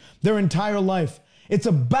bullied their entire life. It's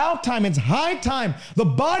about time, it's high time, the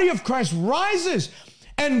body of Christ rises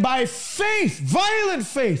and by faith, violent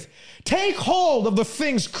faith, take hold of the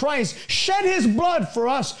things Christ shed his blood for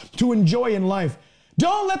us to enjoy in life.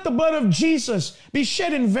 Don't let the blood of Jesus be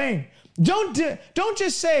shed in vain. Don't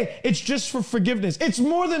just say it's just for forgiveness. It's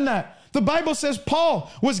more than that. The Bible says Paul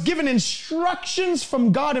was given instructions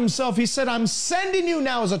from God himself. He said, I'm sending you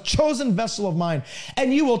now as a chosen vessel of mine,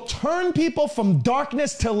 and you will turn people from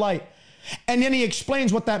darkness to light. And then he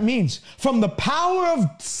explains what that means. From the power of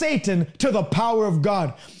Satan to the power of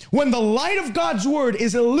God. When the light of God's word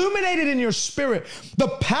is illuminated in your spirit, the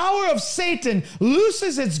power of Satan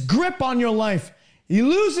loses its grip on your life. He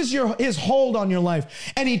loses his hold on your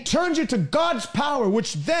life. And he turns you to God's power,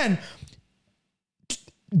 which then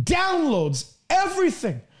downloads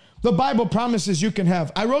everything the Bible promises you can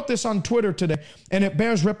have. I wrote this on Twitter today, and it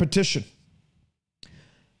bears repetition.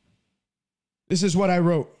 This is what I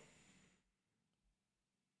wrote.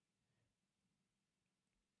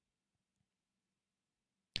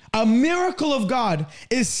 A miracle of God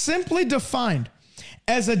is simply defined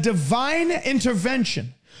as a divine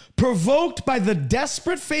intervention provoked by the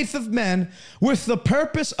desperate faith of men with the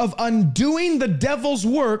purpose of undoing the devil's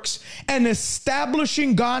works and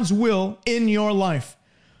establishing God's will in your life.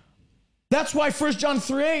 That's why 1 John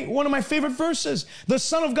 3:8, one of my favorite verses, the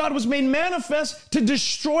Son of God was made manifest to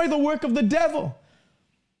destroy the work of the devil.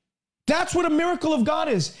 That's what a miracle of God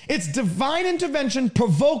is. It's divine intervention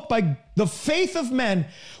provoked by the faith of men,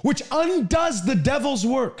 which undoes the devil's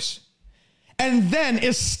works and then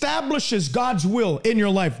establishes God's will in your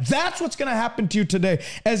life. That's what's going to happen to you today.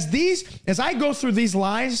 As I go through these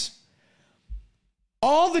lies,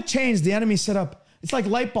 all the chains the enemy set up, it's like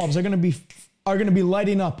light bulbs are going to be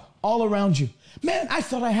lighting up all around you. Man, I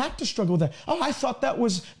thought I had to struggle with that. Oh, I thought that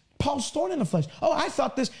was Paul's thorn in the flesh. Oh, I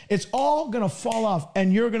thought this. It's all going to fall off,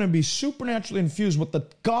 and you're going to be supernaturally infused with the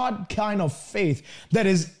God kind of faith that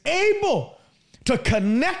is able to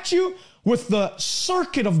connect you with the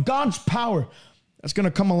circuit of God's power that's going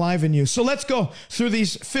to come alive in you. So let's go through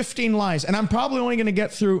these 15 lies, and I'm probably only going to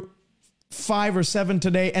get through 5 or 7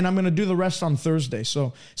 today, and I'm going to do the rest on Thursday.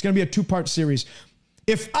 So it's going to be a 2-part series.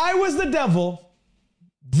 If I was the devil,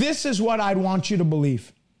 this is what I'd want you to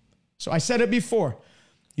believe. So I said it before.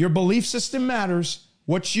 Your belief system matters.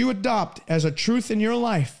 What you adopt as a truth in your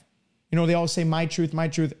life. You know, they always say, my truth, my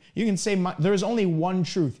truth. You can say, there's only one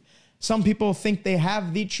truth. Some people think they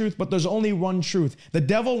have the truth, but there's only one truth. The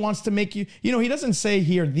devil wants to make you, he doesn't say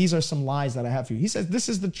here, these are some lies that I have for you. He says, this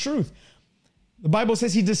is the truth. The Bible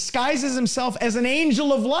says he disguises himself as an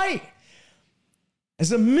angel of light,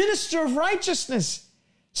 as a minister of righteousness.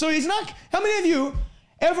 So he's not, how many of you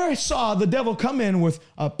ever saw the devil come in with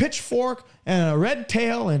a pitchfork and a red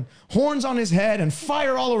tail and horns on his head and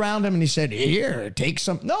fire all around him and he said, here, take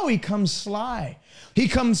some. No, he comes sly. He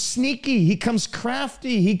comes sneaky. He comes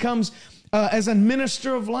crafty. He comes as a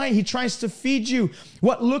minister of light. He tries to feed you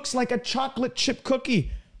what looks like a chocolate chip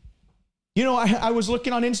cookie. You know, I was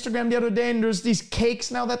looking on Instagram the other day, and there's these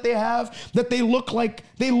cakes now that they have that they look like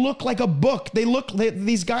a book.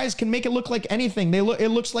 These guys can make it look like anything.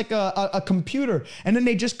 It looks like a computer, and then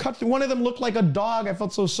they just cut through. One of them looked like a dog. I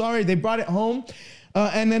felt so sorry. They brought it home.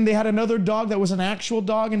 And then they had another dog that was an actual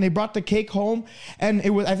dog, and they brought the cake home, and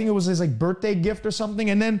I think it was his like birthday gift or something.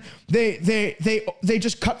 And then they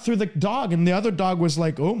just cut through the dog, and the other dog was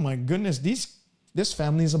like, oh my goodness, this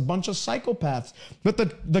family is a bunch of psychopaths. But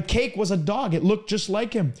the cake was a dog. It looked just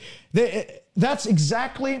like him. That's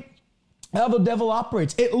exactly how the devil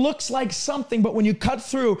operates. It looks like something, but when you cut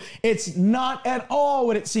through, it's not at all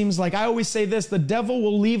what it seems like. I always say this, the devil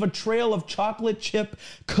will leave a trail of chocolate chip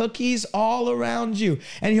cookies all around you,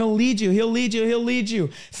 and he'll lead you,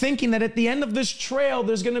 thinking that at the end of this trail,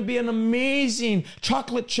 there's going to be an amazing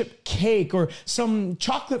chocolate chip cake or some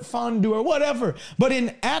chocolate fondue or whatever. But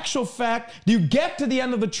in actual fact, you get to the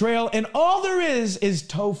end of the trail, and all there is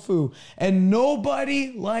tofu, and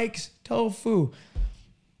nobody likes tofu.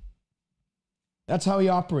 That's how he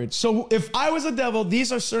operates. So if I was a devil,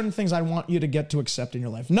 these are certain things I want you to get to accept in your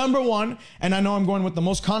life. Number one, and I know I'm going with the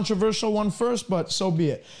most controversial one first, but so be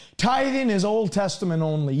it. Tithing is Old Testament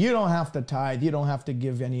only. You don't have to tithe. You don't have to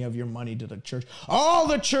give any of your money to the church. All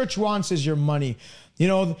the church wants is your money. You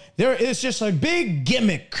know, there is just a big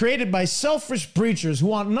gimmick created by selfish preachers who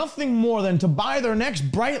want nothing more than to buy their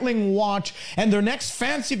next Breitling watch and their next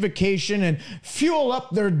fancy vacation and fuel up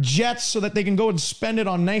their jets so that they can go and spend it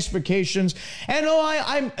on nice vacations. And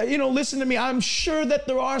listen to me. I'm sure that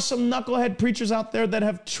there are some knucklehead preachers out there that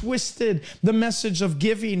have twisted the message of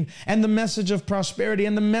giving and the message of prosperity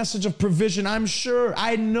and the message of provision.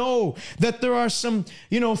 I know that there are some,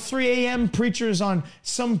 3 a.m. preachers on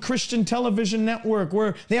some Christian television network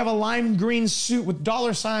where they have a lime green suit with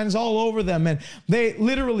dollar signs all over them. And they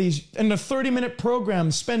literally, in a 30-minute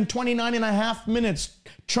program, spend 29 and a half minutes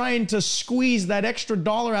trying to squeeze that extra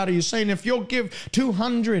dollar out of you, saying if you'll give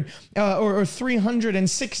 $200 or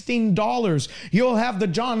 $316, you'll have the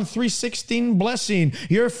John 3:16 blessing.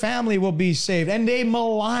 Your family will be saved. And they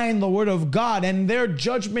malign the word of God, and their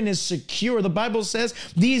judgment is secure. The Bible says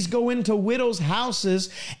these go into widows' houses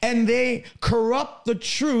and they corrupt the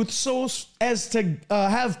truth so as to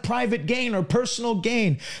have private gain or personal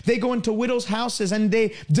gain. They go into widows' houses and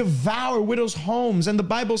they devour widows' homes. And the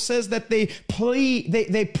Bible says that they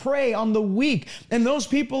prey on the weak. And those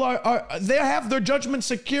people they have their judgment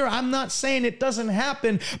secure. I'm not saying it doesn't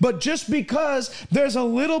happen, but just because there's a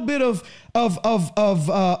little bit of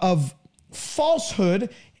falsehood,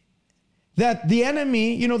 that the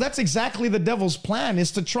enemy, that's exactly the devil's plan,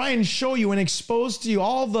 is to try and show you and expose to you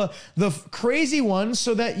all the crazy ones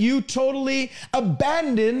so that you totally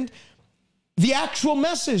abandon the actual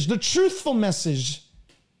message, the truthful message.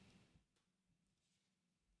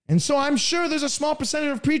 And so I'm sure there's a small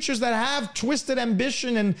percentage of preachers that have twisted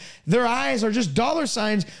ambition and their eyes are just dollar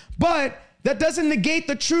signs, but that doesn't negate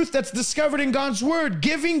the truth that's discovered in God's word.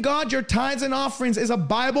 Giving God your tithes and offerings is a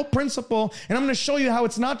Bible principle, and I'm going to show you how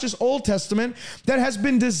it's not just Old Testament, that has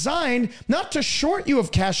been designed not to short you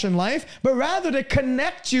of cash in life, but rather to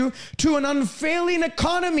connect you to an unfailing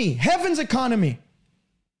economy, heaven's economy.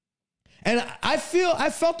 And I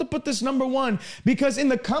felt to put this number one because in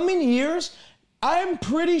the coming years, I'm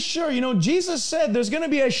pretty sure, Jesus said there's going to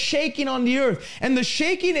be a shaking on the earth, and the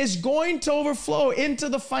shaking is going to overflow into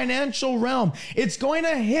the financial realm. It's going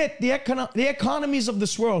to hit the economies of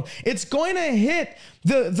this world. It's going to hit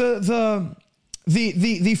the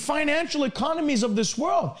financial economies of this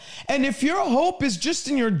world. And if your hope is just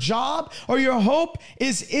in your job, or your hope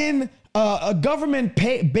is in government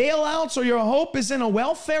bailouts, or your hope is in a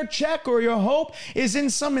welfare check, or your hope is in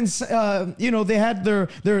some, they had their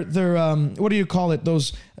what do you call it?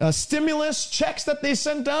 Those stimulus checks that they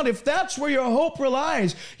sent out. If that's where your hope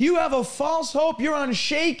relies, you have a false hope. You're on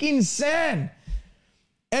shaking sand,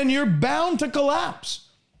 and you're bound to collapse.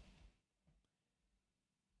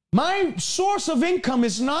 My source of income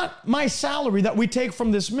is not my salary that we take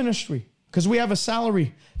from this ministry, because we have a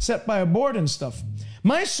salary set by a board and stuff.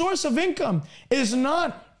 My source of income is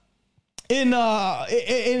not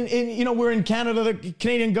we're in Canada, the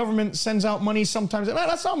Canadian government sends out money sometimes.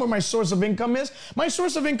 That's not where my source of income is. My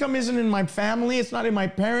source of income isn't in my family. It's not in my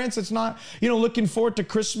parents. It's not, looking forward to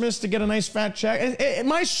Christmas to get a nice fat check.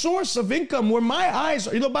 My source of income, where my eyes,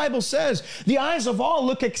 the Bible says, the eyes of all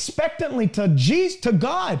look expectantly to to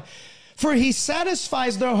God. For he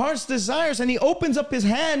satisfies their heart's desires, and he opens up his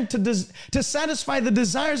hand to satisfy the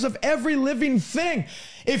desires of every living thing.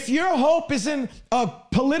 If your hope is in a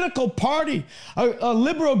political party, a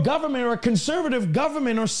liberal government or a conservative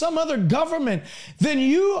government or some other government, then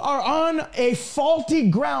you are on a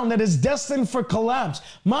faulty ground that is destined for collapse.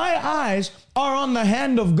 My eyes are on the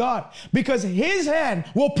hand of God, because his hand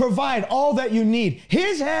will provide all that you need.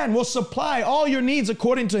 His hand will supply all your needs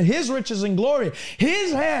according to his riches and glory.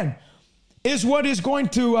 His hand is what is going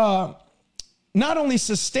to not only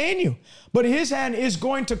sustain you, but his hand is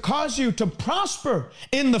going to cause you to prosper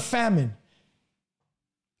in the famine.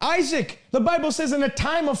 Isaac, the Bible says, in a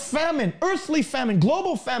time of famine, earthly famine,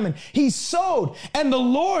 global famine, he sowed, and the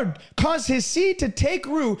Lord caused his seed to take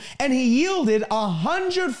root, and he yielded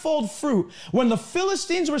 100-fold fruit. When the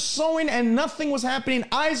Philistines were sowing and nothing was happening,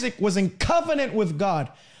 Isaac was in covenant with God,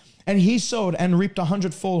 and he sowed and reaped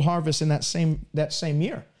 100-fold harvest in that same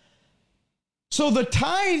year. So the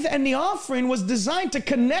tithe and the offering was designed to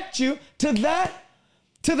connect you to that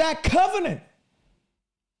covenant.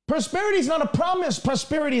 Prosperity is not a promise.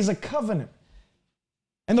 Prosperity is a covenant.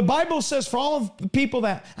 And the Bible says, for all of the people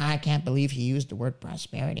that, I can't believe he used the word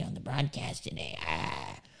prosperity on the broadcast today.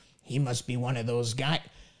 He must be one of those guys.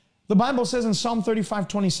 The Bible says in Psalm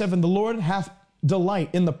 35:27, the Lord hath delight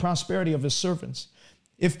in the prosperity of his servants.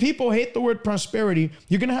 If people hate the word prosperity,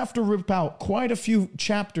 you're going to have to rip out quite a few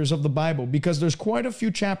chapters of the Bible, because there's quite a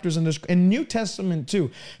few chapters in New Testament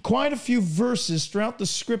too, quite a few verses throughout the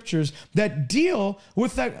scriptures that deal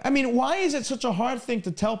with that. I mean, why is it such a hard thing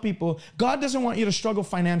to tell people God doesn't want you to struggle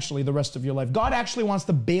financially the rest of your life? God actually wants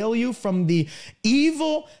to bail you from the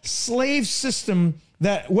evil slave system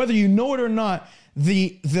that, whether you know it or not,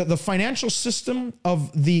 the financial system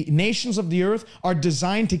of the nations of the earth are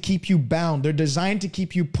designed to keep you bound. They're designed to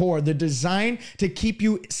keep you poor. They're designed to keep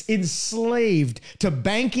you enslaved to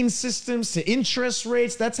banking systems, to interest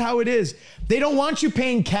rates. That's how it is. They don't want you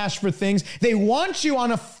paying cash for things. They want you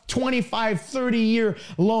on a 25, 30-year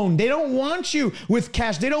loan. They don't want you with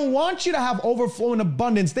cash. They don't want you to have overflow and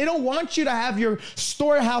abundance. They don't want you to have your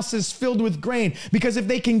storehouses filled with grain, because if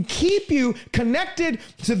they can keep you connected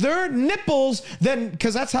to their nipples, then,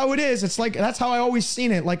 because that's how it is. It's like, that's how I always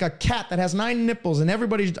seen it, like a cat that has 9 nipples,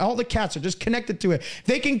 and all the cats are just connected to it.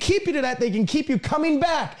 They can keep you to that. They can keep you coming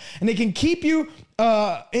back, and they can keep you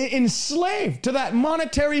enslaved to that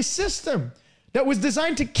monetary system that was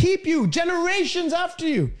designed to keep you generations after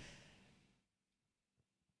you.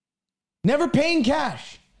 Never paying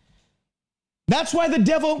cash. That's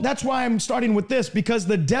why I'm starting with this, because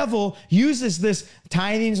the devil uses this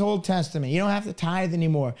tithing's Old Testament. You don't have to tithe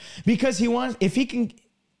anymore, because he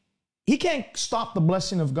can't stop the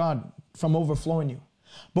blessing of God from overflowing you.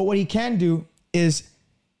 But what he can do is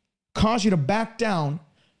cause you to back down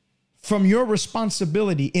from your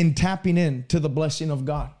responsibility in tapping in to the blessing of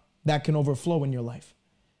God that can overflow in your life.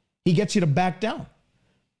 He gets you to back down.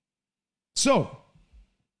 So,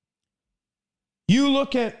 you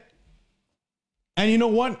look at, and you know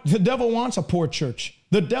what? The devil wants a poor church.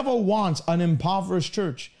 The devil wants an impoverished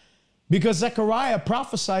church, because Zechariah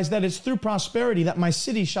prophesies that it's through prosperity that my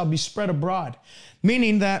city shall be spread abroad,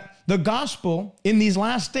 meaning that the gospel in these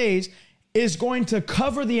last days is going to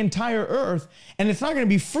cover the entire earth, and it's not going to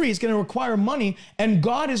be free. It's going to require money, and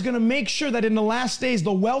God is going to make sure that in the last days,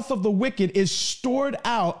 the wealth of the wicked is stored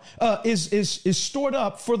out, is stored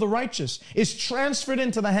up for the righteous, is transferred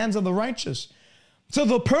into the hands of the righteous. So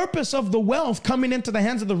the purpose of the wealth coming into the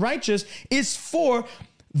hands of the righteous is for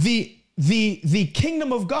the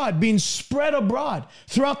kingdom of God being spread abroad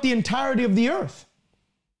throughout the entirety of the earth.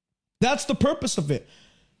 That's the purpose of it.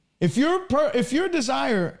 If your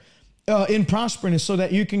desire in prospering is so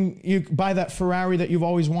that you buy that Ferrari that you've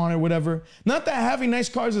always wanted, whatever. Not that having nice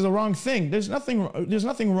cars is a wrong thing. There's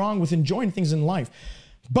nothing wrong with enjoying things in life.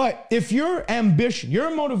 But if your ambition,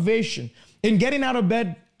 your motivation in getting out of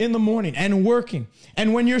bed in the morning and working.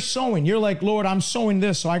 And when you're sowing, you're like, Lord, I'm sowing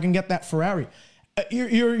this so I can get that Ferrari.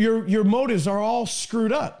 Your motives are all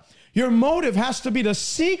screwed up. Your motive has to be to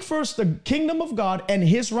seek first the kingdom of God and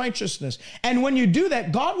his righteousness. And when you do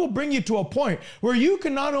that, God will bring you to a point where you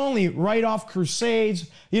can not only write off crusades,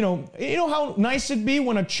 you know how nice it'd be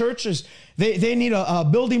when a church they need a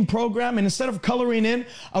building program, and instead of coloring in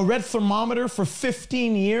a red thermometer for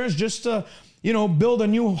 15 years just to build a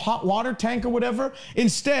new hot water tank or whatever.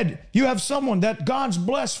 Instead, you have someone that God's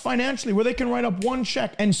blessed financially where they can write up one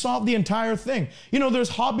check and solve the entire thing. There's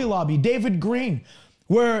Hobby Lobby, David Green,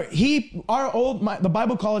 where the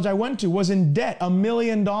Bible college I went to was in debt $1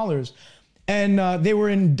 million, and they were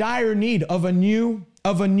in dire need of a new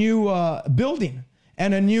building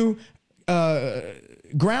and a new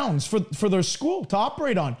grounds for their school to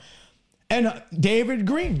operate on. And David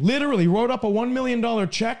Green literally wrote up a $1 million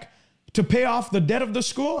check to pay off the debt of the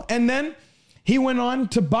school, and then he went on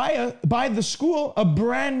to buy the school a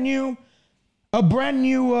brand new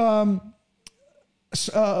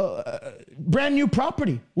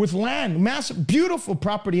property with land, massive, beautiful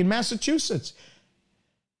property in Massachusetts.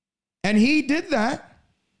 And he did that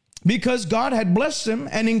because God had blessed him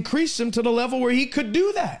and increased him to the level where he could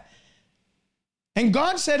do that. And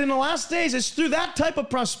God said in the last days, it's through that type of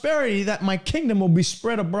prosperity that my kingdom will be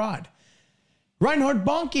spread abroad. Reinhard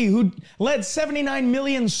Bonnke, who led 79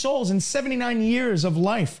 million souls in 79 years of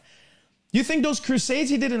life. You think those crusades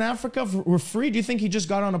he did in Africa were free? Do you think he just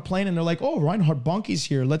got on a plane and they're like, oh, Reinhard Bonnke's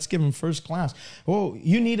here, let's give him first class. Oh,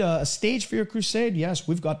 you need a stage for your crusade? Yes,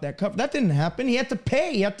 we've got that covered. That didn't happen. He had to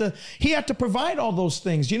pay. He had to provide all those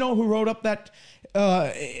things. You know who wrote up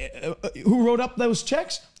those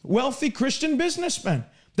checks? Wealthy Christian businessmen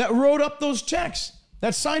that wrote up those checks,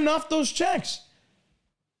 that signed off those checks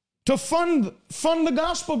to fund the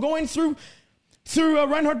gospel going through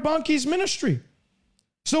Reinhard Bonnke's ministry.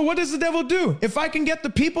 So what does the devil do? If I can get the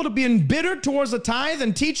people to be embittered towards the tithe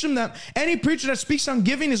and teach them that any preacher that speaks on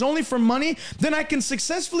giving is only for money, then I can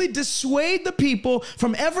successfully dissuade the people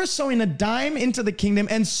from ever sowing a dime into the kingdom,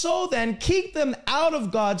 and so then keep them out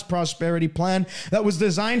of God's prosperity plan that was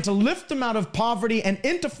designed to lift them out of poverty and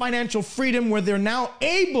into financial freedom where they're now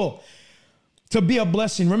able to be a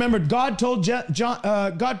blessing. Remember, God told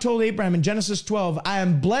Abraham in Genesis 12, I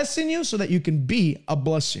am blessing you so that you can be a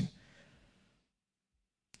blessing.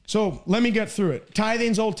 So let me get through it.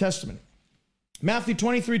 Tithing's Old Testament. Matthew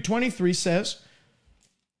 23:23 says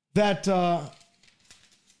that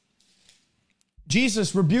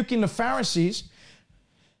Jesus rebuking the Pharisees,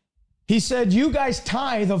 he said, you guys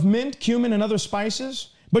tithe of mint, cumin, and other spices,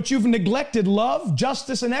 but you've neglected love,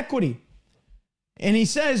 justice, and equity. And he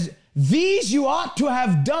says, these you ought to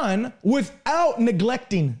have done without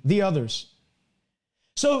neglecting the others.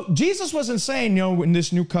 So Jesus wasn't saying, in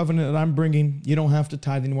this new covenant that I'm bringing, you don't have to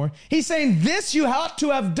tithe anymore. He's saying this you ought to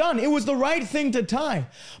have done. It was the right thing to tithe.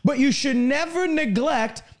 But you should never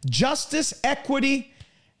neglect justice, equity,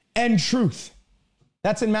 and truth.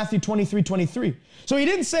 That's in Matthew 23:23. So he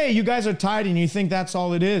didn't say you guys are tithing and you think that's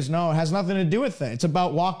all it is. No, it has nothing to do with that. It's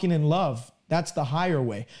about walking in love. That's the higher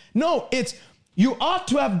way. No, it's you ought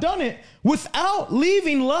to have done it without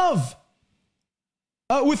leaving love.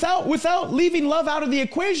 Without leaving love out of the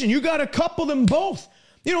equation. You got to couple them both.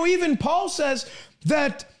 Even Paul says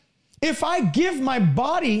that if I give my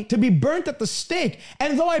body to be burnt at the stake,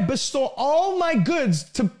 and though I bestow all my goods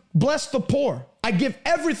to bless the poor, I give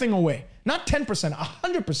everything away. Not 10%,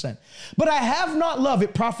 100%. But I have not love,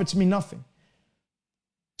 it profits me nothing.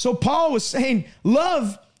 So Paul was saying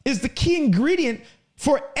love is the key ingredient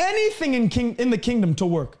for anything in the kingdom to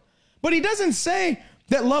work. But he doesn't say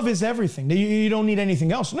that love is everything, that you don't need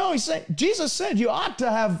anything else. No, Jesus said you ought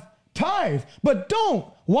to have tithe, but don't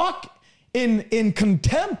walk in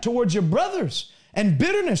contempt towards your brothers and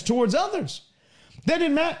bitterness towards others. Then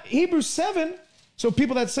in Hebrews 7, so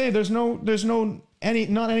people that say there's not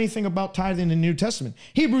anything about tithing in the New Testament.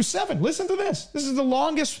 Hebrews 7, listen to this. This is the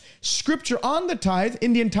longest scripture on the tithe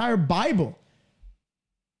in the entire Bible.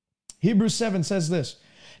 Hebrews 7 says this.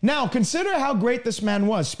 Now, consider how great this man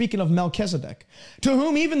was, speaking of Melchizedek, to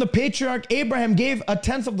whom even the patriarch Abraham gave a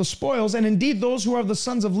tenth of the spoils, and indeed those who are the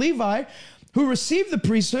sons of Levi, who receive the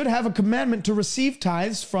priesthood, have a commandment to receive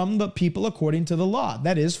tithes from the people according to the law,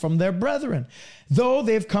 that is, from their brethren, though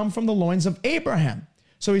they've come from the loins of Abraham.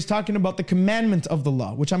 So he's talking about the commandment of the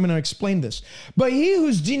law, which I'm going to explain this. But he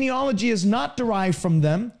whose genealogy is not derived from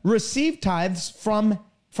them received tithes from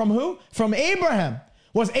who? From Abraham.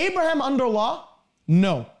 Was Abraham under law?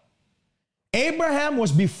 No. Abraham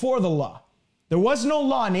was before the law. There was no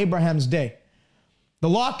law in Abraham's day. The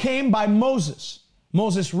law came by Moses.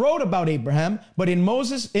 Moses wrote about Abraham, but in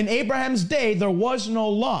Abraham's day, there was no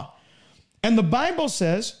law. And the Bible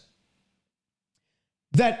says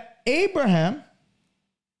that Abraham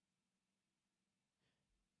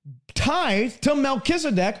tithed to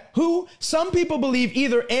Melchizedek, who some people believe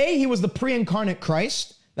either A, he was the pre-incarnate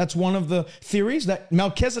Christ. That's one of the theories, that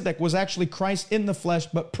Melchizedek was actually Christ in the flesh,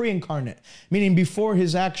 but pre-incarnate, meaning before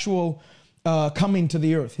his actual coming to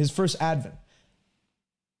the earth, his first advent.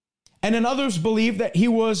 And then others believe that he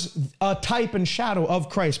was a type and shadow of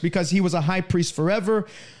Christ because he was a high priest forever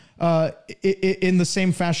in the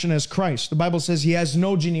same fashion as Christ. The Bible says he has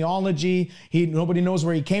no genealogy. Nobody knows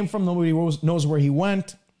where he came from. Nobody knows where he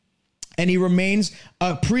went. And he remains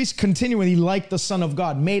a priest continually like the Son of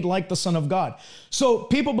God, made like the Son of God. So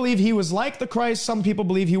people believe he was like the Christ. Some people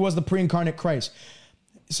believe he was the pre-incarnate Christ.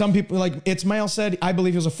 Some people, like Itzmael said, I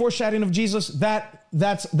believe he was a foreshadowing of Jesus.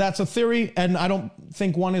 That's a theory, and I don't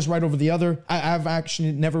think one is right over the other. I've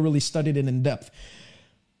actually never really studied it in depth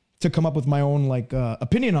to come up with my own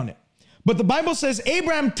opinion on it. But the Bible says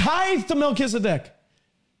Abraham tithed to Melchizedek.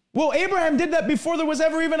 Well, Abraham did that before there was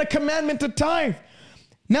ever even a commandment to tithe.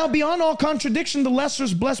 Now, beyond all contradiction, the lesser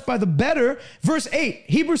is blessed by the better. Verse 8,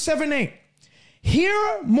 Hebrews 7:8.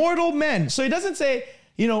 Hear mortal men. So he doesn't say,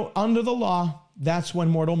 under the law, that's when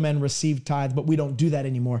mortal men receive tithe, but we don't do that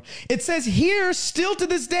anymore. It says here, still to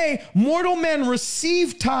this day, mortal men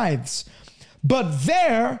receive tithes, but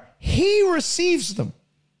there he receives them.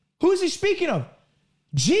 Who is he speaking of?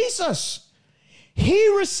 Jesus.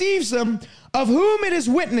 He receives them, of whom it is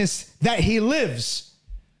witness that he lives.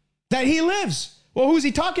 That he lives. Well, who's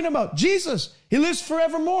he talking about? Jesus. He lives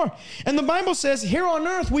forevermore. And the Bible says here on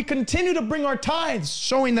earth, we continue to bring our tithes,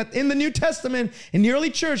 showing that in the New Testament, in the early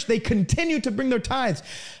church, they continue to bring their tithes.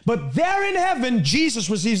 But there in heaven, Jesus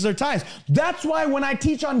receives their tithes. That's why when I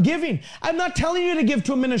teach on giving, I'm not telling you to give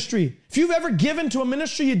to a ministry. If you've ever given to a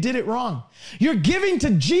ministry, you did it wrong. You're giving to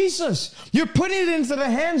Jesus. You're putting it into the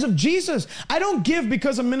hands of Jesus. I don't give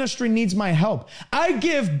because a ministry needs my help. I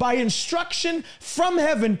give by instruction from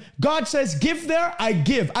heaven. God says, give there, I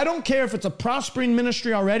give. I don't care if it's a prospering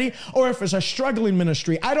ministry already or if it's a struggling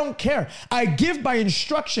ministry. I don't care. I give by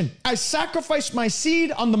instruction. I sacrifice my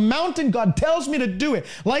seed on the mountain. God tells me to do it.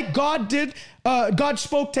 Like God did, God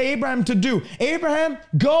spoke to Abraham to do. Abraham,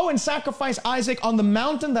 go and sacrifice Isaac on the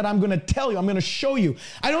mountain that I'm going to tell you. I'm going to show you.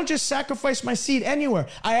 I don't just sacrifice my seed anywhere.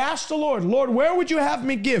 I ask the Lord, where would you have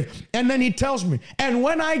me give? And then he tells me. And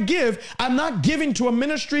when I give, I'm not giving to a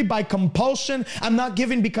ministry by compulsion. I'm not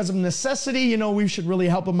giving because of necessity. We should really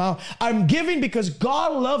help him out. I'm giving because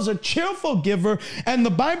God loves a cheerful giver. And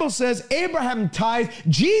the Bible says Abraham tithed.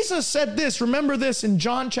 Jesus said this. Remember this in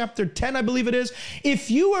John chapter 10, I believe it is. If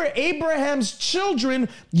you were Abraham's children,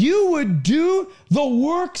 you would do the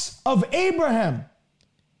works of Abraham.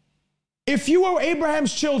 If you were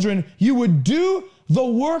Abraham's children, you would do the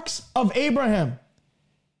works of Abraham.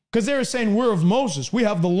 Because they were saying, we're of Moses. We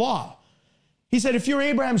have the law. He said, if you're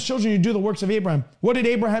Abraham's children, you do the works of Abraham. What did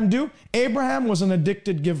Abraham do? Abraham was an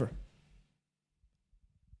addicted giver.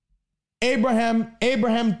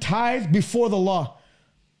 Abraham tithed before the law.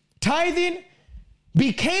 Tithing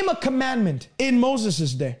became a commandment in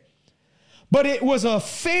Moses' day. But it was a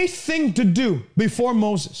faith thing to do before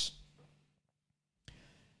Moses.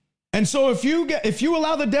 And so if you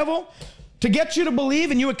allow the devil to get you to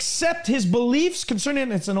believe and you accept his beliefs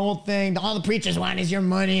concerning it's an old thing, all the preachers want is your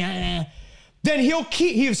money, then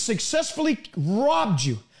he has successfully robbed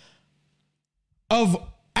you of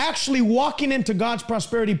actually walking into God's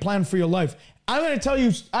prosperity plan for your life. I'm going to tell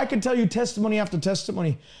you, I can tell you testimony after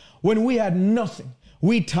testimony. When we had nothing,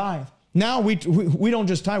 we tithe. Now we don't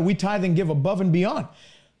just tithe, we tithe and give above and beyond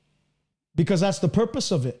because that's the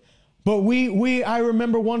purpose of it. But I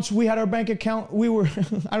remember once we had our bank account, we were,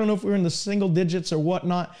 I don't know if we were in the single digits or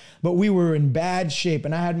whatnot, but we were in bad shape.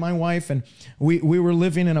 And I had my wife and we were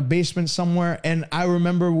living in a basement somewhere. And I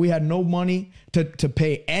remember we had no money to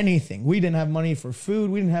pay anything. We didn't have money for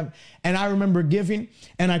food. And I remember giving,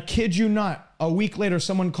 and I kid you not, a week later,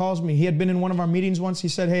 someone calls me. He had been in one of our meetings once. He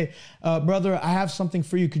said, hey, brother, I have something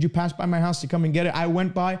for you. Could you pass by my house to come and get it? I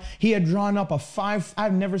went by. He had drawn up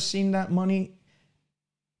I've never seen that money.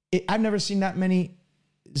 I've never seen that many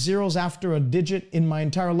zeros after a digit in my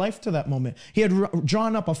entire life to that moment. He had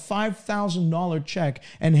drawn up a $5,000 check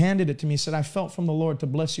and handed it to me. He said, I felt from the Lord to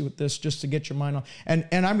bless you with this just to get your mind on. And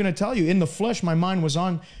I'm going to tell you, in the flesh, my mind was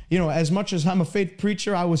on, as much as I'm a faith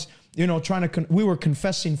preacher, I was, we were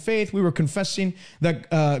confessing faith. We were confessing that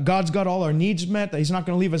God's got all our needs met, that he's not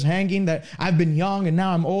going to leave us hanging, that I've been young and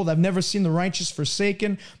now I'm old. I've never seen the righteous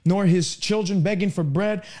forsaken, nor his children begging for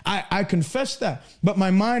bread. I confessed that, but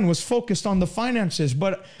my mind was focused on the finances.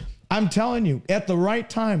 But I'm telling you, at the right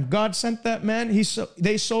time, God sent that man.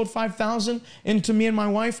 They sold 5,000 into me and my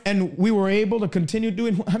wife, and we were able to continue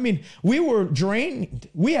doing. I mean, we were drained.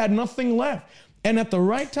 We had nothing left. And at the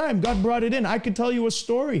right time, God brought it in. I could tell you a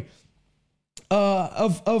story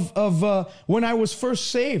of when I was first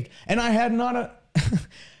saved, and I had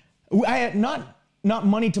I had not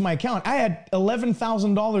money to my account. I had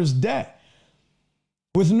 $11,000 debt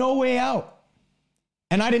with no way out,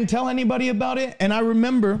 and I didn't tell anybody about it. And I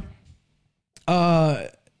remember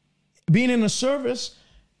being in a service,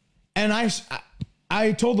 and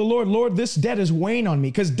I told the Lord, this debt is weighing on me,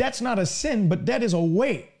 because debt's not a sin, but debt is a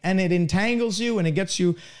weight, and it entangles you and it gets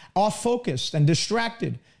you off focused and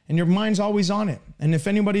distracted, and your mind's always on it. And if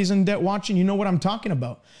anybody's in debt watching, you know what I'm talking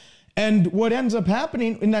about. And what ends up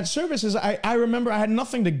happening in that service is I remember I had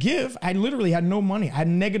nothing to give. I literally had no money. I had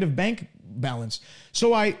negative bank balance.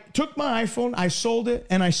 So I took my iPhone, I sold it,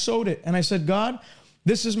 and I sowed it. And I said, God,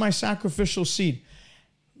 this is my sacrificial seed.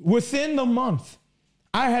 Within the month,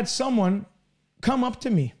 I had someone come up to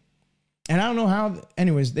me, and I don't know how,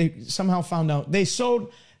 anyways, they somehow found out. They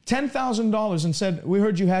sold $10,000 and said, we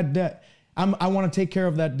heard you had debt. I want to take care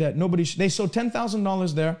of that debt. They sold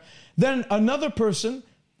 $10,000 there. Then another person,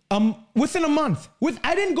 within a month,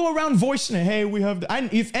 I didn't go around voicing it. Hey, we have,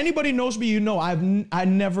 if anybody knows me, you know, I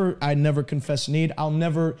never confess need. I'll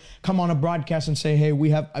never come on a broadcast and say, hey,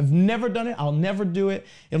 I've never done it. I'll never do it.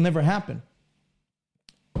 It'll never happen.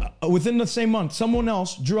 Within the same month, someone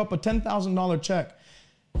else drew up a $10,000 check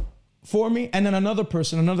for me, and then another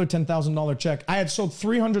person, another $10,000 check. I had sold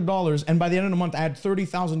 $300, and by the end of the month, I had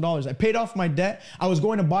 $30,000. I paid off my debt. I was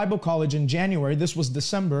going to Bible college in January. This was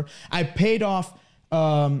December. I paid off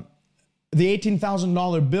the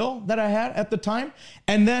 $18,000 bill that I had at the time,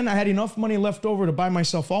 and then I had enough money left over to buy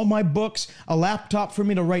myself all my books, a laptop for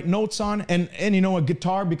me to write notes on, and you know, a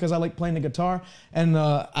guitar, because I like playing the guitar, and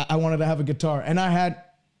I wanted to have a guitar, and I had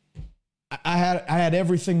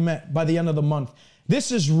everything met by the end of the month.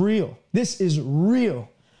 This is real. This is real.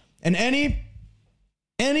 And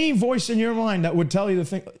any voice in your mind that would tell you to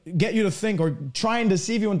think, get you to think, or try and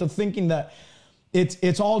deceive you into thinking that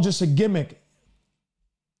it's all just a gimmick.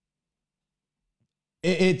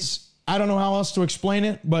 I don't know how else to explain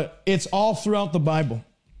it, but it's all throughout the Bible.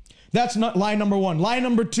 That's not lie number one. Lie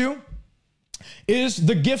number two is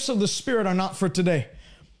the gifts of the Spirit are not for today.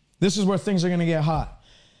 This is where things are going to get hot.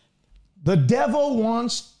 The devil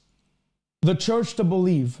wants the church to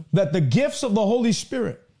believe that the gifts of the Holy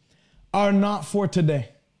Spirit are not for today.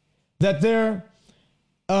 That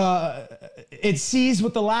it sees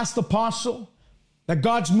with the last apostle, that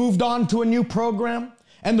God's moved on to a new program.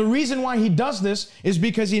 And the reason why he does this is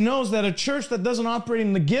because he knows that a church that doesn't operate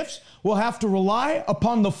in the gifts will have to rely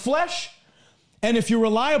upon the flesh. And if you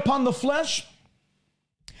rely upon the flesh,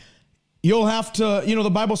 you'll have to, the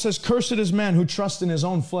Bible says, cursed is man who trusts in his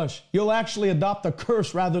own flesh. You'll actually adopt a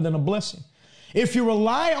curse rather than a blessing. If you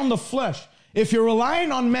rely on the flesh, if you're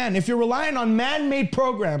relying on man, if you're relying on man-made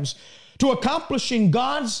programs to accomplishing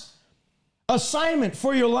God's assignment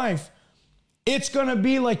for your life, it's going to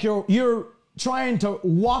be like you're trying to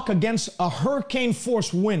walk against a hurricane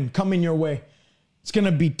force wind coming your way. It's going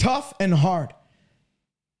to be tough and hard.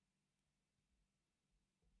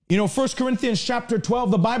 1 Corinthians chapter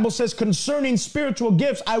 12, the Bible says concerning spiritual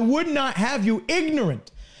gifts, I would not have you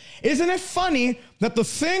ignorant. Isn't it funny that the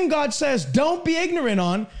thing God says don't be ignorant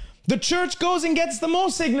on, the church goes and gets the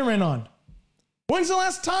most ignorant on? When's the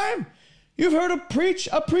last time you've heard a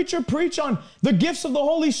preacher preach on the gifts of the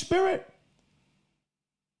Holy Spirit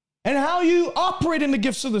and how you operate in the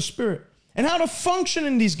gifts of the Spirit and how to function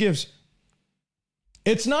in these gifts?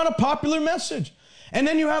 It's not a popular message. And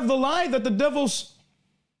then you have the lie that the devil's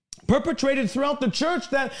perpetrated throughout the church,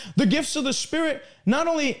 that the gifts of the Spirit not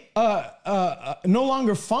only no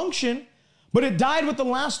longer function, but it died with the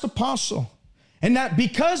last apostle. And that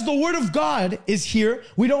because the Word of God is here,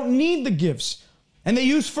 we don't need the gifts. And they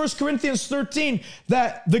use 1 Corinthians 13,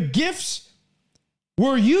 that the gifts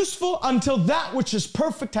were useful until that which is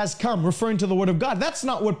perfect has come, referring to the Word of God. That's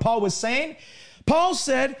not what Paul was saying. Paul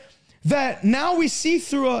said that now we see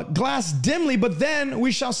through a glass dimly, but then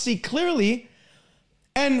we shall see clearly.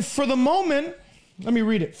 And for the moment, let me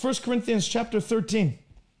read it. 1 Corinthians chapter 13.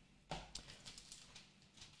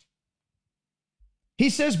 He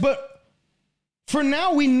says, but for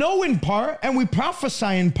now we know in part and we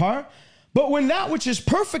prophesy in part, but when that which is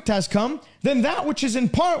perfect has come, then that which is in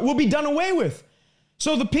part will be done away with.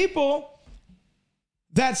 So the people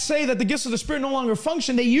that say that the gifts of the Spirit no longer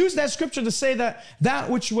function, they use that scripture to say that that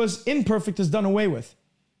which was imperfect is done away with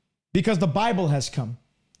because the Bible has come.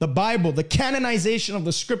 The Bible, the canonization of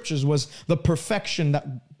the scriptures was the perfection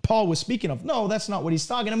that Paul was speaking of. No, that's not what he's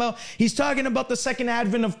talking about. He's talking about the second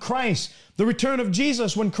advent of Christ, the return of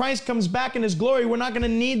Jesus. When Christ comes back in his glory, we're not going to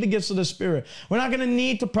need the gifts of the Spirit. We're not going to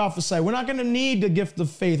need to prophesy. We're not going to need the gift of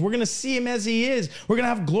faith. We're going to see him as he is. We're going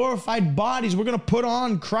to have glorified bodies. We're going to put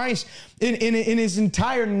on Christ in his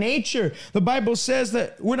entire nature. The Bible says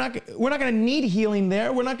that we're not going to need healing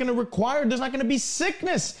there. We're not going to require, there's not going to be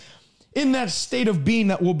sickness in that state of being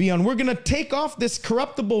that we'll be on. We're going to take off this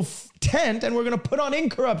corruptible tent and we're going to put on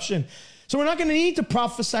incorruption. So we're not going to need to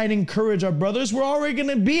prophesy and encourage our brothers. We're already going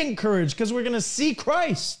to be encouraged because we're going to see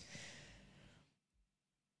Christ.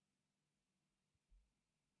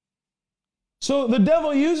 So the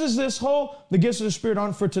devil uses the gifts of the Spirit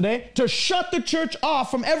aren't for today, to shut the church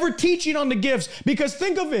off from ever teaching on the gifts. Because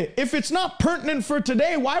think of it, if it's not pertinent for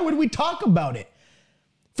today, why would we talk about it?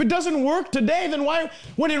 If it doesn't work today, then why?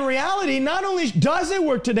 When in reality, not only does it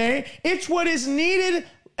work today, it's what is needed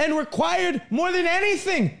and required more than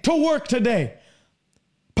anything to work today.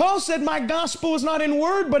 Paul said, my gospel is not in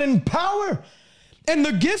word, but in power. And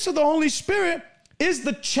the gifts of the Holy Spirit is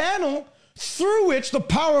the channel through which the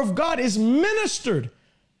power of God is ministered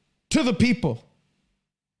to the people.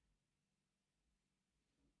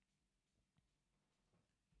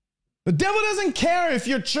 The devil doesn't care if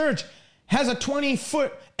your church has a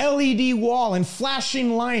 20-foot LED wall and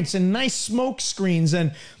flashing lights and nice smoke screens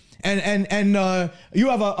and you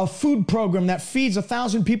have a food program that feeds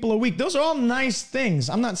 1,000 people a week. Those are all nice things.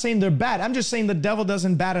 I'm not saying they're bad. I'm just saying the devil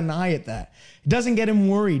doesn't bat an eye at that. It doesn't get him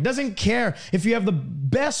worried. Doesn't care if you have the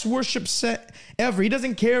best worship set ever. He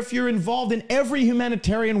doesn't care if you're involved in every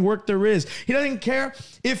humanitarian work there is. He doesn't care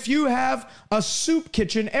if you have a soup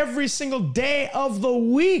kitchen every single day of the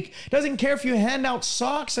week. Doesn't care if you hand out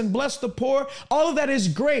socks and bless the poor. All of that is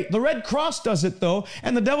great. The Red Cross does it though,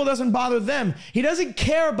 and the devil doesn't bother them. He doesn't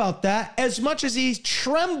care about that as much as he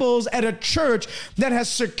trembles at a church that has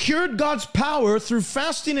secured God's power through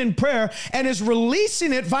fasting and prayer and is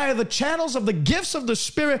releasing it via the channels of the gifts of the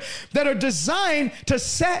Spirit that are designed to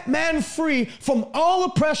set man free from all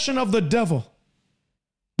oppression of the devil.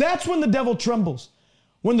 That's when the devil trembles.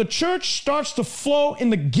 When the church starts to flow in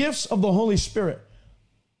the gifts of the Holy Spirit.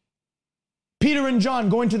 Peter and John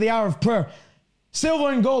going to the hour of prayer.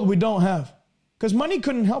 Silver and gold we don't have. Because money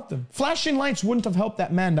couldn't help them. Flashing lights wouldn't have helped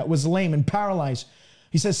that man that was lame and paralyzed.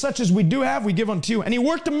 He says, such as we do have, we give unto you. And he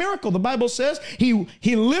worked a miracle. The Bible says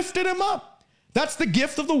he lifted him up. That's the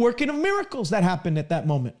gift of the working of miracles that happened at that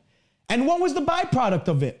moment. And what was the byproduct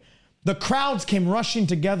of it? The crowds came rushing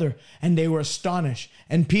together and they were astonished.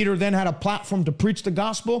 And Peter then had a platform to preach the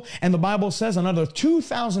gospel. And the Bible says another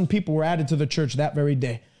 2,000 people were added to the church that very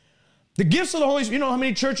day. The gifts of the Holy Spirit, you know how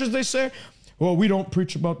many churches they say? Well, we don't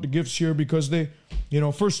preach about the gifts here because they,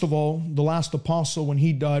 first of all, the last apostle, when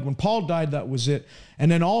he died, when Paul died, that was it. And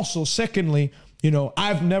then also, secondly,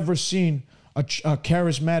 I've never seen a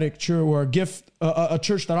charismatic church or a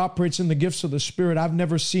church that operates in the gifts of the Spirit. I've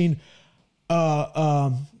never seen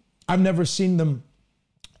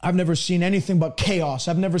anything but chaos.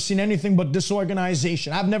 I've never seen anything but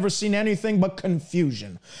disorganization. I've never seen anything but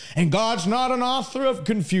confusion. And God's not an author of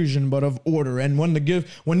confusion, but of order. And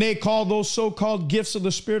when they call those so-called gifts of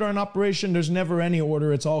the Spirit are in operation, there's never any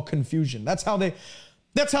order. It's all confusion. That's how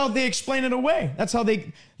they explain it away. That's how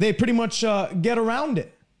they pretty much get around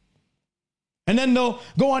it. And then they'll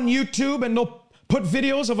go on YouTube and they'll put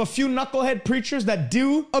videos of a few knucklehead preachers that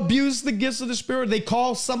do abuse the gifts of the Spirit. They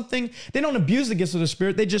call something, they don't abuse the gifts of the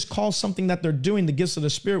Spirit. They just call something that they're doing the gifts of the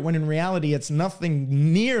Spirit, when in reality, it's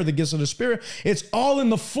nothing near the gifts of the Spirit. It's all in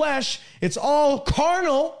the flesh. It's all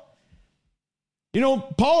carnal.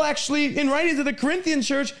 Paul actually, in writing to the Corinthian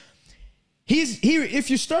church, if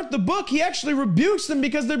you start the book, he actually rebukes them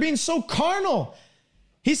because they're being so carnal.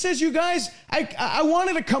 He says, you guys, I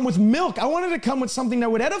wanted to come with milk. I wanted to come with something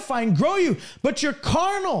that would edify and grow you, but you're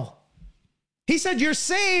carnal. He said, you're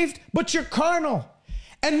saved, but you're carnal.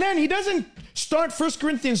 And then he doesn't start 1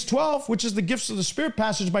 Corinthians 12, which is the gifts of the Spirit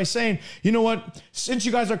passage, by saying, you know what, since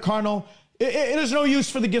you guys are carnal, it is no use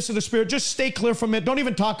for the gifts of the Spirit. Just stay clear from it. Don't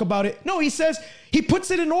even talk about it. No, he says, he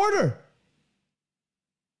puts it in order.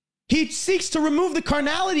 He seeks to remove the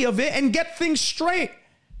carnality of it and get things straight.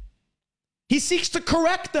 He seeks to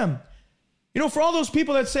correct them. For all those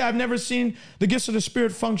people that say, I've never seen the gifts of the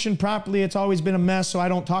Spirit function properly, it's always been a mess, so I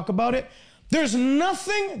don't talk about it. There's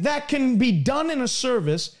nothing that can be done in a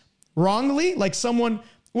service wrongly, like someone,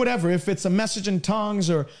 whatever, if it's a message in tongues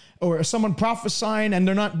or someone prophesying and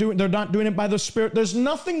they're not doing it by the Spirit. There's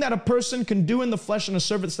nothing that a person can do in the flesh in a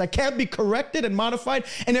service that can't be corrected and modified.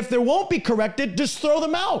 And if there won't be corrected, just throw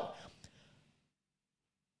them out.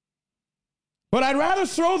 But I'd rather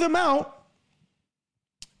throw them out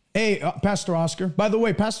Hey, Pastor Oscar. By the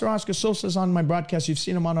way, Pastor Oscar Sosa is on my broadcast. You've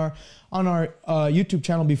seen him on our YouTube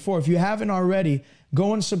channel before. If you haven't already,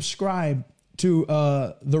 go and subscribe to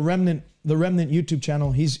the Remnant YouTube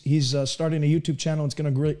channel. He's starting a YouTube channel. It's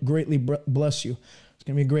going to greatly bless you. It's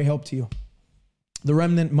going to be a great help to you. The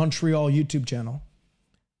Remnant Montreal YouTube channel.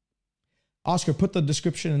 Oscar, put the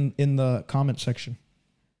description in the comment section.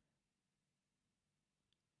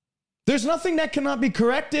 There's nothing that cannot be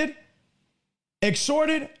corrected,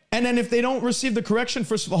 exhorted, and then if they don't receive the correction,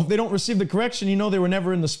 first of all, if they don't receive the correction, you know they were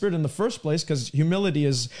never in the Spirit in the first place, because humility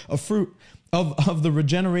is a fruit of the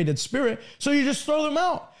regenerated spirit. So you just throw them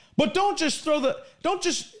out. But don't just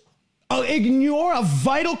ignore a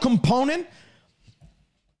vital component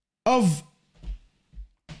of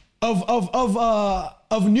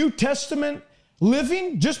New Testament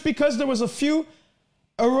living just because there was a few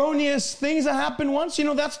erroneous things that happened once. You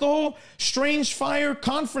know, that's the whole Strange Fire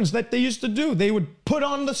conference that they used to do. They would put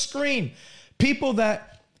on the screen people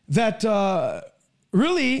that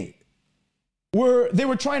really they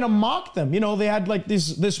were trying to mock them. You know, they had like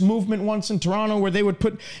this movement once in Toronto where they would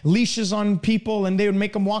put leashes on people and they would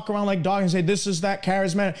make them walk around like dogs and say, this is that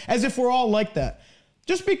charismatic, as if we're all like that.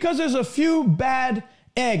 Just because there's a few bad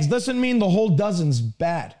eggs doesn't mean the whole dozen's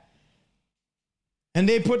bad. And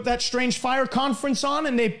they put that Strange Fire conference on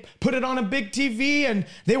and they put it on a big TV and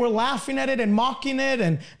they were laughing at it and mocking it,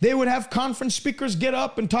 and they would have conference speakers get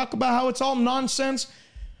up and talk about how it's all nonsense.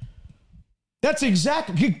 That's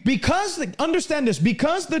exactly, understand this,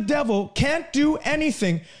 because the devil can't do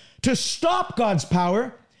anything to stop God's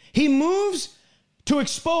power, he moves to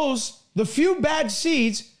expose the few bad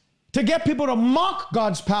seeds to get people to mock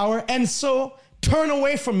God's power and so turn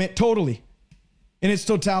away from it totally, in its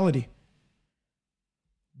totality.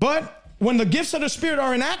 But when the gifts of the Spirit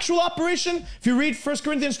are in actual operation, if you read 1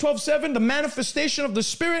 Corinthians 12:7, the manifestation of the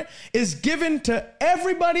Spirit is given to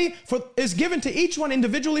everybody, is given to each one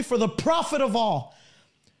individually for the profit of all.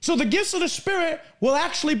 So the gifts of the Spirit will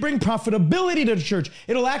actually bring profitability to the church.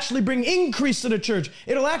 It'll actually bring increase to the church.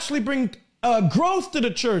 It'll actually bring growth to the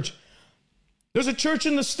church. There's a church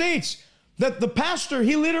in the States that the pastor,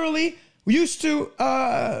 he literally used to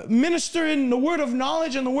minister in the word of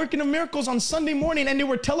knowledge and the working of miracles on Sunday morning, and they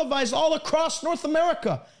were televised all across North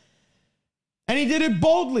America. And he did it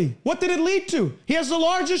boldly. What did it lead to? He has the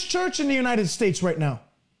largest church in the United States right now.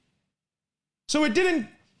 So it didn't,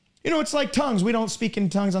 it's like tongues. We don't speak in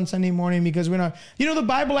tongues on Sunday morning because we're not, the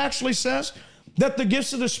Bible actually says that the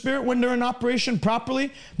gifts of the Spirit, when they're in operation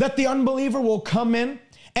properly, that the unbeliever will come in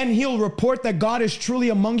and he'll report that God is truly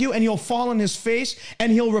among you, and he'll fall on his face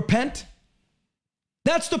and he'll repent.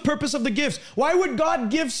 That's the purpose of the gifts. Why would God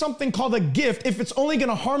give something called a gift if it's only going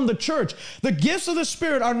to harm the church? The gifts of the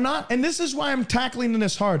Spirit are not, and this is why I'm tackling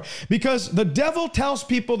this hard, because the devil tells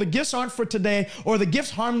people the gifts aren't for today or the gifts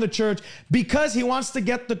harm the church because he wants to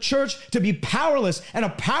get the church to be powerless, and a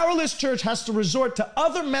powerless church has to resort to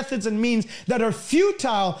other methods and means that are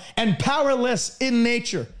futile and powerless in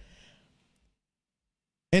nature.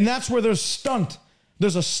 And that's where there's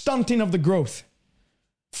a stunting of the growth.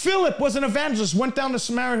 Philip was an evangelist, went down to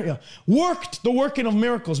Samaria, worked the working of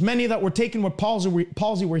miracles. Many that were taken with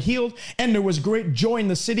palsy were healed, and there was great joy in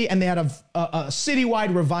the city, and they had a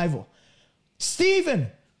citywide revival. Stephen,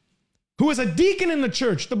 who was a deacon in the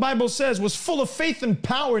church, the Bible says, was full of faith and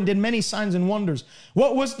power and did many signs and wonders.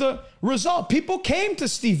 What was the result? People came to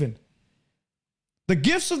Stephen. The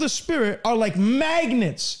gifts of the Spirit are like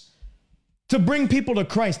magnets to bring people to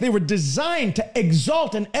Christ. They were designed to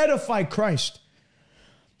exalt and edify Christ.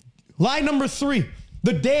 Lie number 3,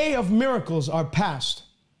 the day of miracles are past.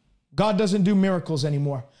 God doesn't do miracles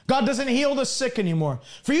anymore. God doesn't heal the sick anymore.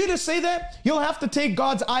 For you to say that, you'll have to take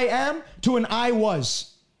God's I am to an I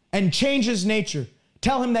was and change his nature.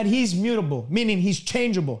 Tell him that he's mutable, meaning he's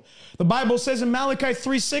changeable. The Bible says in Malachi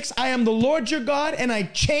 3:6, I am the Lord your God and I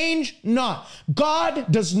change not.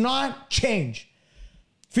 God does not change.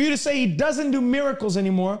 For you to say he doesn't do miracles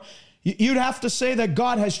anymore, you'd have to say that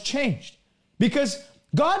God has changed. Because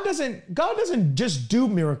God doesn't just do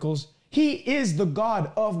miracles. He is the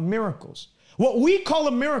God of miracles. What we call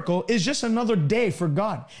a miracle is just another day for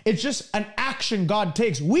God. It's just an action God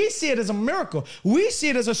takes. We see it as a miracle. We see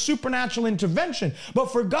it as a supernatural intervention.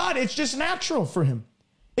 But for God, it's just natural for him.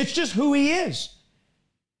 It's just who he is.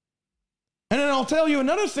 And then I'll tell you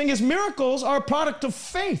another thing is miracles are a product of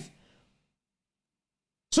faith.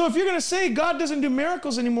 So if you're going to say God doesn't do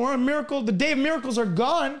miracles anymore, the day of miracles are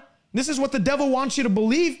gone, this is what the devil wants you to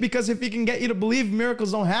believe, because if he can get you to believe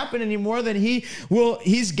miracles don't happen anymore, then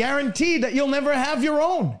he's guaranteed that you'll never have your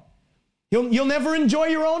own. You'll never enjoy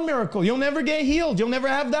your own miracle. You'll never get healed. You'll never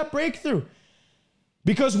have that breakthrough.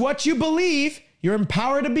 Because what you believe you're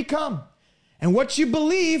empowered to become. And what you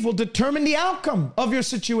believe will determine the outcome of your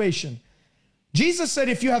situation. Jesus said,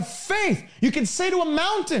 if you have faith, you can say to a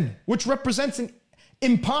mountain, which represents an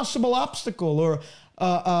impossible obstacle or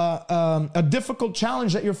a difficult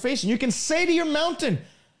challenge that you're facing. You can say to your mountain,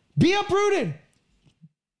 be uprooted,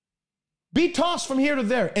 be tossed from here to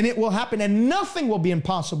there, and it will happen, and nothing will be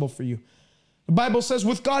impossible for you. The Bible says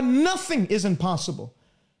with God, nothing is impossible.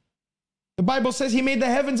 The Bible says he made the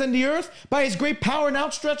heavens and the earth by his great power and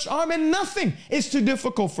outstretched arm, and nothing is too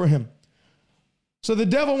difficult for him. So the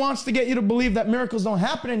devil wants to get you to believe that miracles don't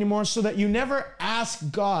happen anymore so that you never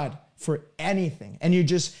ask God for anything, and you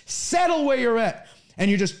just settle where you're at, and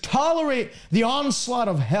you just tolerate the onslaught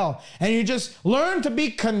of hell, and you just learn to be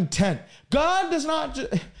content. God,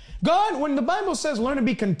 when the Bible says learn to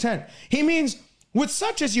be content, he means with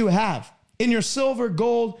such as you have, in your silver,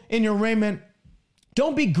 gold, in your raiment.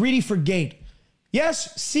 Don't be greedy for gain.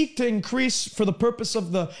 Yes, seek to increase for the purpose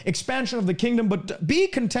of the expansion of the kingdom, but be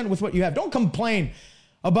content with what you have. Don't complain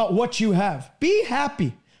about what you have. Be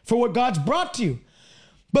happy for what God's brought to you.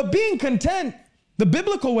 But being content, the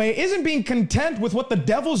biblical way, isn't being content with what the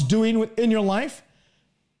devil's doing in your life.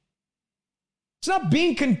 It's not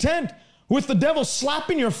being content with the devil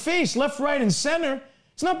slapping your face left, right, and center.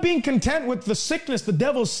 It's not being content with the sickness the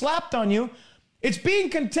devil slapped on you. It's being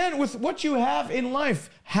content with what you have in life.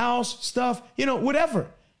 House, stuff, whatever.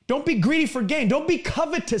 Don't be greedy for gain. Don't be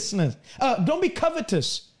covetousness. Don't be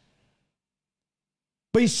covetous.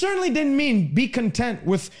 But he certainly didn't mean be content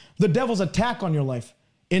with the devil's attack on your life.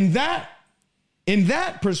 In that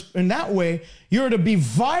way, you're to be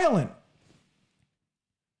violent.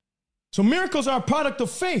 So miracles are a product of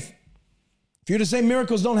faith. If you're to say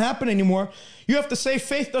miracles don't happen anymore, you have to say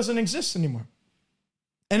faith doesn't exist anymore.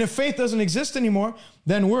 And if faith doesn't exist anymore,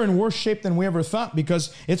 then we're in worse shape than we ever thought,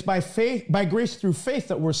 because it's by faith, by grace through faith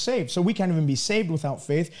that we're saved. So we can't even be saved without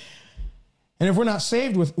faith. And if we're not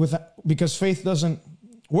saved because faith doesn't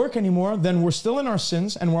work anymore, then we're still in our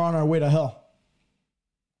sins and we're on our way to hell.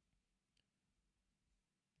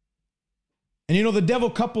 And the devil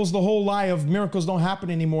couples the whole lie of miracles don't happen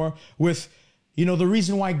anymore with the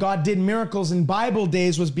reason why God did miracles in Bible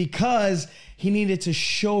days was because he needed to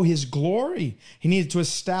show his glory. He needed to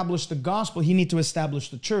establish the gospel. He needed to establish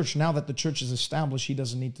the church. Now that the church is established, he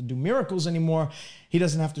doesn't need to do miracles anymore. He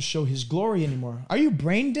doesn't have to show his glory anymore. Are you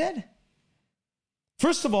brain dead?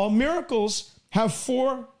 First of all, miracles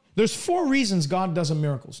there's 4 reasons God does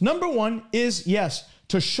miracles. Number 1 is, yes,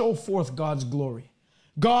 to show forth God's glory.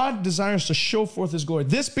 God desires to show forth his glory.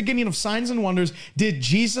 This beginning of signs and wonders did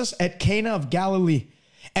Jesus at Cana of Galilee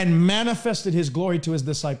and manifested his glory to his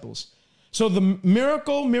disciples. So the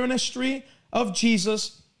miracle ministry of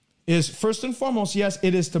Jesus is first and foremost, yes,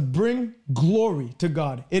 it is to bring glory to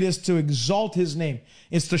God. It is to exalt his name.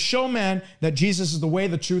 It's to show man that Jesus is the way,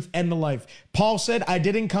 the truth, and the life. Paul said, I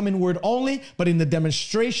didn't come in word only, but in the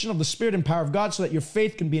demonstration of the Spirit and power of God, so that your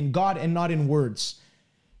faith can be in God and not in words.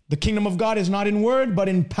 The kingdom of God is not in word, but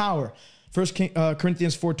in power. 1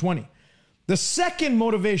 Corinthians 4:20. The second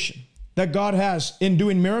motivation that God has in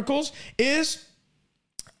doing miracles is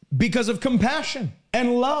because of compassion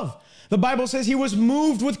and love. The Bible says he was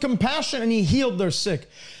moved with compassion and he healed their sick.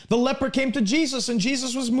 The leper came to Jesus and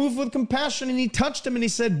Jesus was moved with compassion and he touched him and he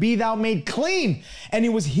said, be thou made clean. And he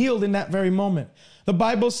was healed in that very moment. The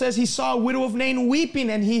Bible says he saw a widow of Nain weeping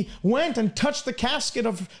and he went and touched the casket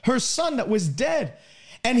of her son that was dead.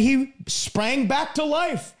 And he sprang back to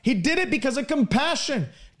life. He did it because of compassion.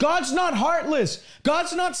 God's not heartless.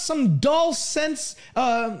 God's not some dull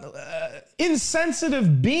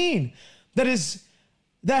insensitive being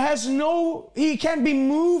he can't be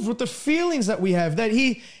moved with the feelings that we have, that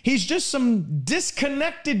he's just some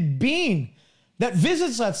disconnected being that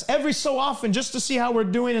visits us every so often just to see how we're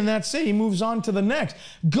doing, and that's it. He moves on to the next.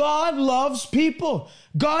 God loves people.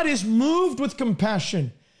 God is moved with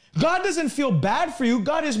compassion. God doesn't feel bad for you.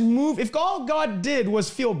 God is moved. If all God did was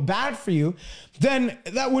feel bad for you, then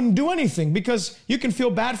that wouldn't do anything, because you can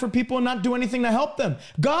feel bad for people and not do anything to help them.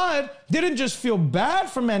 God didn't just feel bad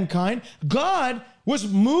for mankind. God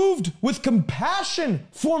was moved with compassion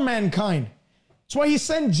for mankind. That's why he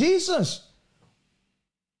sent Jesus.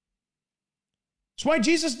 That's why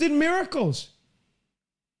Jesus did miracles.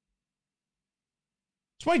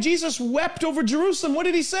 That's why Jesus wept over Jerusalem. What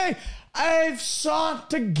did he say? I've sought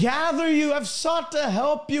to gather you. I've sought to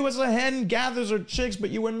help you as a hen gathers her chicks, but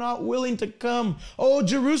you were not willing to come. Oh,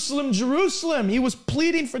 Jerusalem, Jerusalem. He was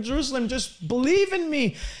pleading for Jerusalem. Just believe in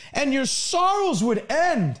me and your sorrows would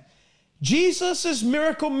end. Jesus'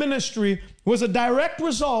 miracle ministry was a direct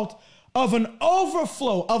result of an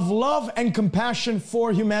overflow of love and compassion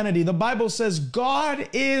for humanity. The Bible says God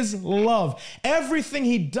is love. Everything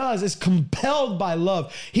he does is compelled by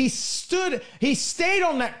love. He stayed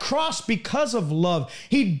on that cross because of love.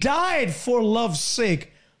 He died for love's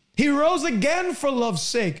sake. He rose again for love's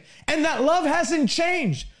sake. And that love hasn't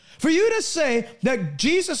changed. For you to say that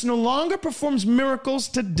Jesus no longer performs miracles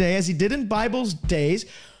today as he did in Bible's days,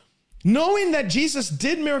 knowing that Jesus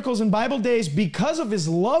did miracles in Bible days because of his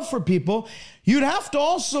love for people, you'd have to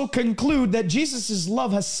also conclude that Jesus'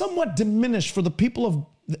 love has somewhat diminished for the people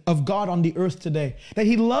of God on the earth today. That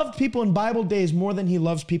he loved people in Bible days more than he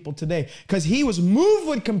loves people today. Because he was moved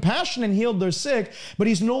with compassion and healed their sick, but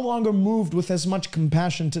he's no longer moved with as much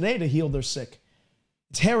compassion today to heal their sick.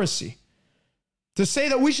 It's heresy. To say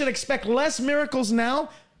that we should expect less miracles now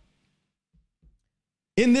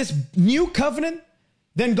in this new covenant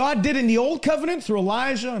than God did in the old covenant through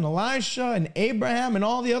Elijah and Elisha and Abraham and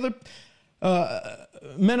all the other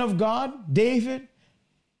men of God, David,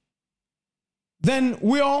 then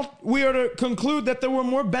we are to conclude that there were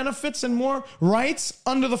more benefits and more rights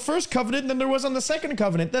under the first covenant than there was on the second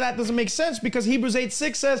covenant. That doesn't make sense because Hebrews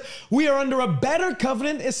 8:6 says we are under a better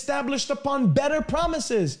covenant established upon better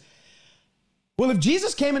promises. Well, if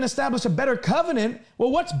Jesus came and established a better covenant, well,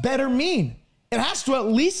 what's better mean? It has to at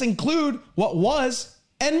least include what was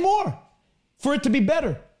and more for it to be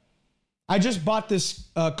better. I just bought this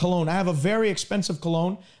cologne. I have a very expensive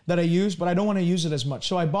cologne that I use, but I don't want to use it as much.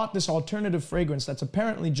 So I bought this alternative fragrance that's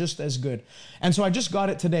apparently just as good. And so I just got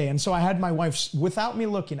it today. And so I had my wife, without me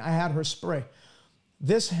looking, I had her spray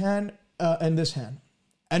this hand and this hand.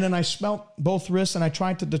 And then I smelled both wrists and I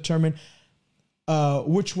tried to determine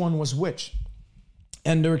which one was which.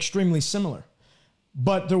 And they're extremely similar.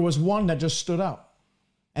 But there was one that just stood out.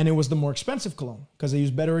 And it was the more expensive cologne because they use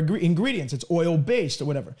better ingredients. It's oil-based or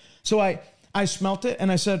whatever. So I smelt it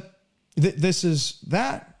and I said, this is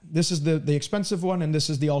that. This is the expensive one and this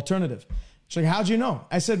is the alternative. She's like, how'd you know?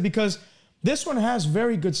 I said, because this one has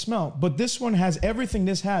very good smell, but this one has everything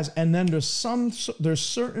this has. And then there's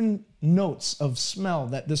certain notes of smell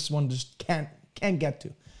that this one just can't get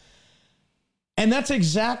to. And that's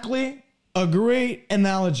exactly a great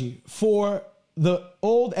analogy for the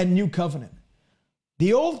old and new covenant.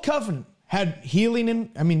 The old covenant had healing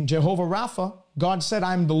in, Jehovah Rapha. God said,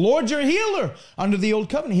 I'm the Lord your healer under the old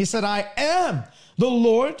covenant. He said, I am the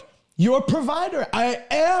Lord your provider. I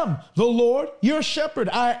am the Lord your shepherd.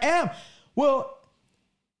 I am. Well,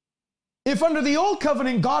 if under the old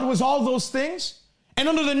covenant God was all those things, and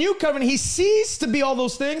under the new covenant, he ceased to be all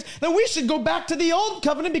those things, then we should go back to the old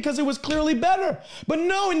covenant because it was clearly better. But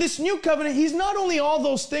no, in this new covenant, he's not only all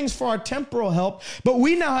those things for our temporal help, but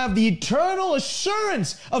we now have the eternal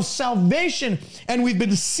assurance of salvation, and we've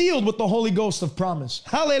been sealed with the Holy Ghost of promise.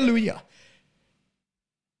 Hallelujah.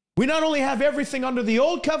 We not only have everything under the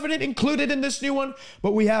old covenant included in this new one,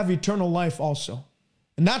 but we have eternal life also.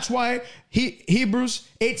 And that's why Hebrews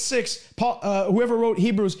 8:6, Paul, whoever wrote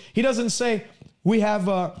Hebrews, he doesn't say, we have,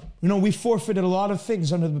 we forfeited a lot of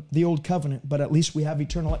things under the old covenant, but at least we have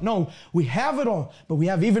eternal life. No, we have it all, but we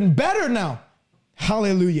have even better now.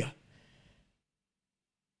 Hallelujah.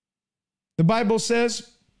 The Bible says,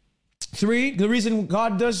 3, the reason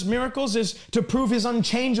God does miracles is to prove his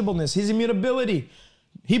unchangeableness, his immutability.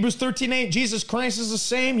 Hebrews 13:8, Jesus Christ is the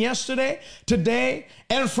same yesterday, today,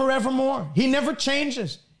 and forevermore. He never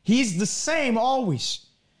changes. He's the same always.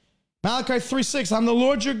 Malachi 3:6, I'm the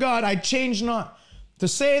Lord your God, I change not. To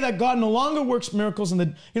say that God no longer works miracles,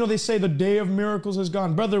 and they say the day of miracles is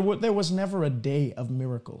gone. Brother, there was never a day of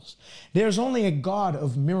miracles. There's only a God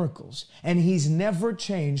of miracles, and he's never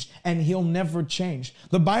changed, and he'll never change.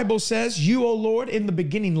 The Bible says, you, O Lord, in the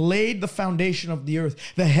beginning laid the foundation of the earth.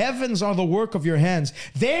 The heavens are the work of your hands.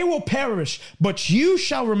 They will perish, but you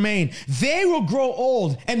shall remain. They will grow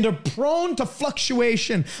old, and they're prone to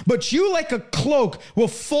fluctuation. But you, like a cloak, will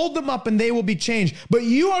fold them up, and they will be changed. But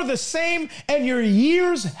you are the same, and your years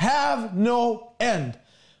have no end.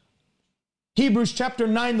 Hebrews chapter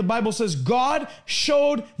 9, the Bible says, God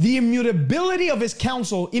showed the immutability of his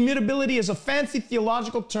counsel. Immutability is a fancy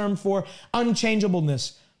theological term for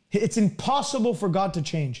unchangeableness. It's impossible for God to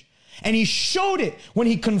change. And he showed it when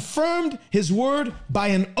he confirmed his word by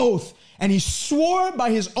an oath. And he swore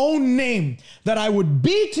by his own name that I would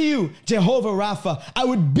be to you Jehovah Rapha. I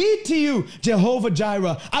would be to you Jehovah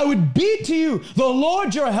Jireh. I would be to you the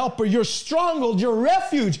Lord your helper, your stronghold, your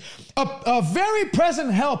refuge, a very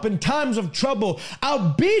present help in times of trouble.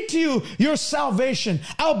 I'll be to you your salvation.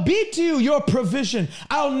 I'll be to you your provision.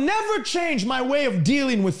 I'll never change my way of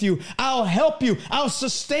dealing with you. I'll help you. I'll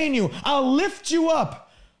sustain you. I'll lift you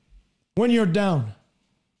up when you're down.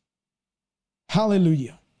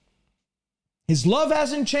 Hallelujah. His love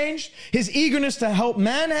hasn't changed. His eagerness to help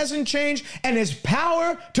man hasn't changed. And his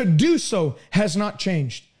power to do so has not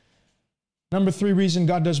changed. Number 3 reason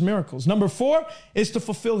God does miracles. Number 4 is to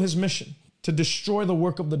fulfill his mission, to destroy the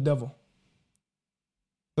work of the devil.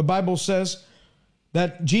 The Bible says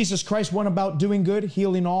that Jesus Christ went about doing good,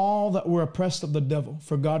 healing all that were oppressed of the devil,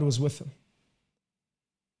 for God was with him.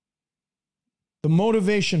 The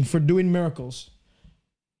motivation for doing miracles,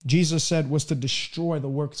 Jesus said, was to destroy the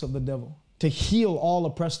works of the devil, to heal all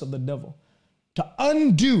oppressed of the devil, to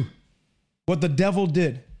undo what the devil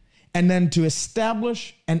did, and then to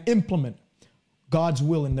establish and implement God's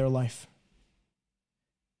will in their life.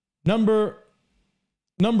 Number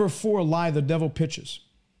 4 lie the devil pitches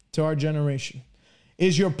to our generation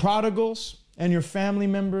is your prodigals and your family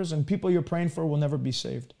members and people you're praying for will never be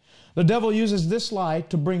saved. The devil uses this lie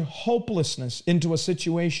to bring hopelessness into a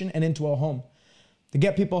situation and into a home, to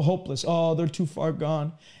get people hopeless. Oh, they're too far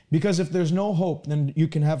gone. Because if there's no hope, then you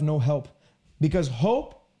can have no help. Because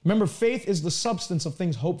hope, remember, faith is the substance of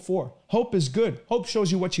things hoped for. Hope is good. Hope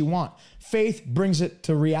shows you what you want. Faith brings it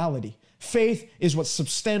to reality. Faith is what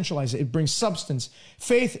substantializes it. It brings substance.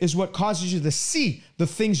 Faith is what causes you to see the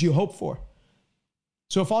things you hope for.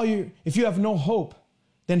 So if you have no hope,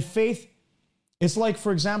 then faith, it's like,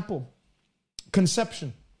 for example,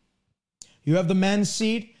 conception. You have the man's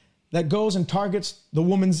seed that goes and targets the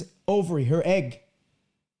woman's ovary, her egg,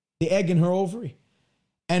 the egg in her ovary.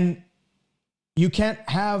 And you can't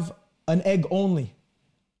have an egg only,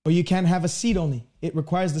 or you can't have a seed only. It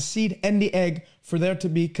requires the seed and the egg for there to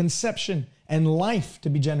be conception and life to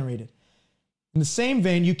be generated. In the same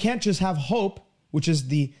vein, you can't just have hope, which is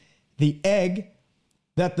the egg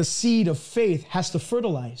that the seed of faith has to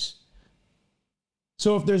fertilize.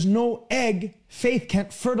 So if there's no egg, faith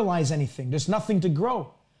can't fertilize anything. There's nothing to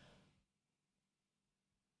grow.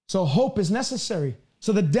 So hope is necessary.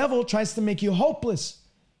 So the devil tries to make you hopeless.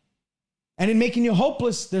 And in making you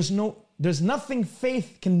hopeless, there's nothing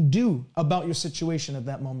faith can do about your situation at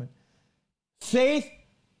that moment. Faith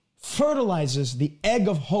fertilizes the egg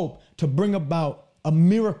of hope to bring about a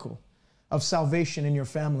miracle of salvation in your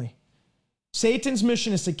family. Satan's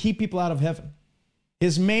mission is to keep people out of heaven.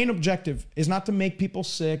 His main objective is not to make people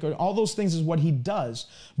sick, or all those things is what he does.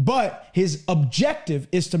 But his objective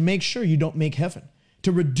is to make sure you don't make heaven,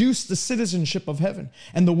 to reduce the citizenship of heaven.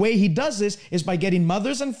 And the way he does this is by getting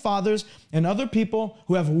mothers and fathers and other people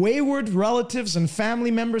who have wayward relatives and family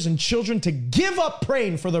members and children to give up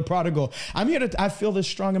praying for their prodigal. I feel this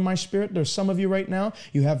strong in my spirit. There's some of you right now,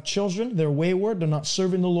 you have children, they're wayward, they're not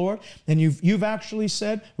serving the Lord. And you've actually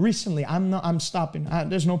said recently, I'm stopping.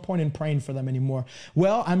 There's no point in praying for them anymore.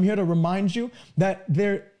 Well, I'm here to remind you that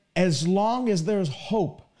as long as there's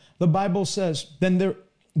hope, the Bible says, then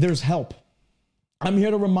there's help. I'm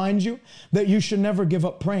here to remind you that you should never give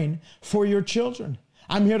up praying for your children.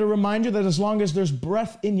 I'm here to remind you that as long as there's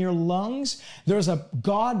breath in your lungs, there's a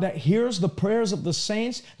God that hears the prayers of the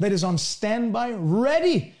saints, that is on standby,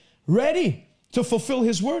 ready to fulfill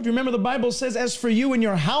his word. Remember, the Bible says, as for you and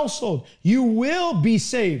your household, you will be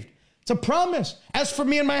saved. It's a promise. As for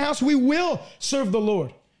me and my house, we will serve the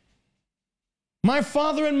Lord. My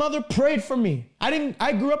father and mother prayed for me.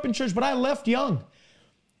 I grew up in church, but I left young.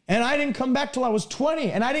 And I didn't come back till I was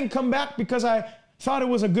 20. And I didn't come back because I thought it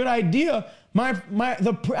was a good idea.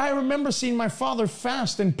 I remember seeing my father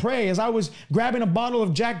fast and pray as I was grabbing a bottle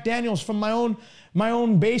of Jack Daniels from my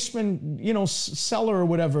own basement, cellar or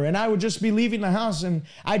whatever. And I would just be leaving the house and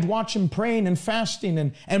I'd watch him praying and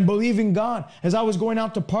fasting and believing God as I was going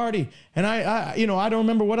out to party. And I don't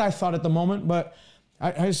remember what I thought at the moment, but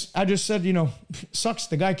I just said, sucks,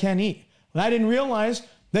 the guy can't eat. And I didn't realize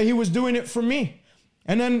that he was doing it for me.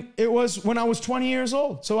 And then it was when I was 20 years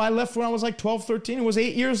old. So I left when I was like 12, 13. It was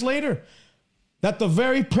 8 years later that the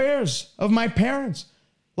very prayers of my parents,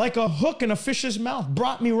 like a hook in a fish's mouth,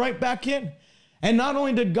 brought me right back in. And not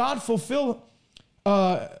only did God fulfill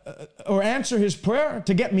or answer his prayer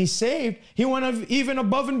to get me saved, he went even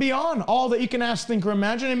above and beyond all that you can ask, think, or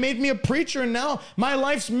imagine, and made me a preacher. And now my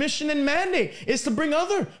life's mission and mandate is to bring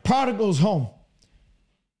other prodigals home.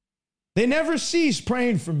 They never ceased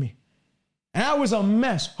praying for me. And I was a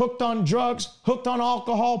mess, hooked on drugs, hooked on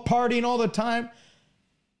alcohol, partying all the time,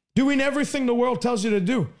 doing everything the world tells you to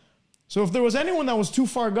do. So if there was anyone that was too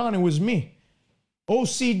far gone, it was me.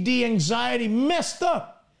 OCD, anxiety, messed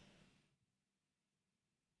up.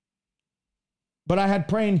 But I had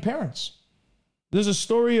praying parents. There's a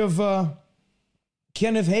story of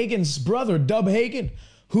Kenneth Hagin's brother, Dub Hagin,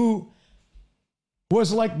 who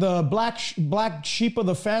was like the black sheep of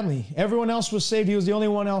the family. Everyone else was saved. He was the only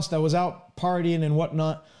one else that was out partying and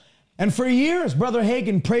whatnot. And for years, Brother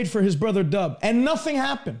Hagin prayed for his brother Dub, and nothing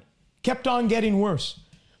happened. Kept on getting worse.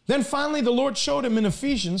 Then finally the Lord showed him in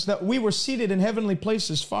Ephesians that we were seated in heavenly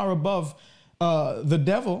places far above the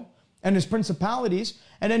devil and his principalities.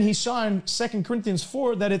 And then he saw in 2 Corinthians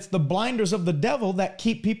 4 that it's the blinders of the devil that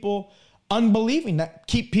keep people unbelieving, that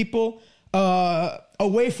keep people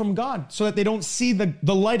away from God so that they don't see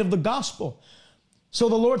the light of the gospel. So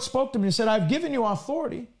the Lord spoke to me and said, I've given you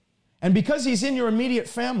authority. And because he's in your immediate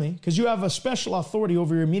family, because you have a special authority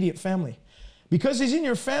over your immediate family, because he's in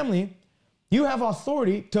your family, you have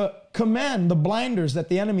authority to command the blinders that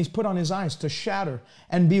the enemy's put on his eyes to shatter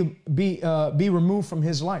and be removed from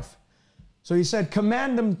his life. So he said,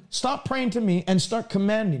 command them, stop praying to me and start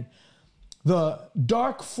commanding the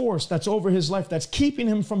dark force that's over his life, that's keeping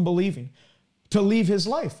him from believing, to leave his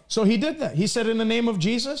life. So he did that. He said, in the name of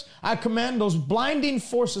Jesus, I command those blinding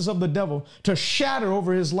forces of the devil to shatter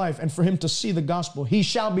over his life and for him to see the gospel. He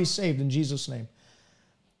shall be saved in Jesus' name.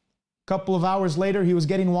 A couple of hours later, he was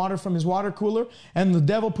getting water from his water cooler, and the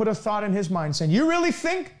devil put a thought in his mind saying, you really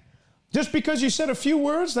think just because you said a few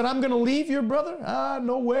words that I'm going to leave your brother?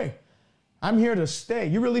 No way. I'm here to stay.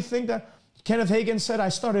 You really think that? Kenneth Hagin said, I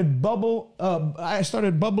started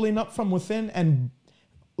bubbling up from within and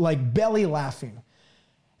like belly laughing.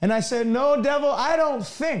 And I said, no, devil, I don't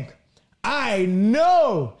think. I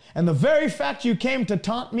know. And the very fact you came to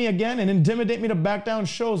taunt me again and intimidate me to back down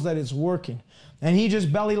shows that it's working. And he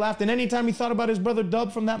just belly laughed. And anytime he thought about his brother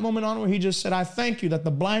Dub from that moment onward, he just said, I thank you that the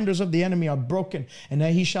blinders of the enemy are broken and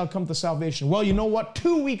that he shall come to salvation. Well, you know what?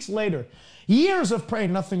 2 weeks later, years of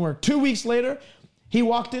praying, nothing worked. 2 weeks later, he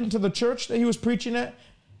walked into the church that he was preaching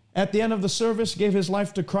at the end of the service, gave his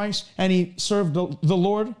life to Christ, and he served the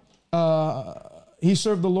Lord. He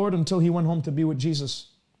served the Lord until he went home to be with Jesus.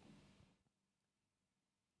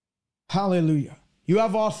 Hallelujah. You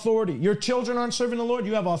have authority. Your children aren't serving the Lord.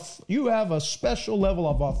 You have a special level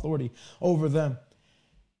of authority over them.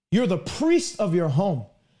 You're the priest of your home.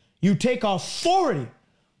 You take authority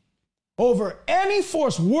over any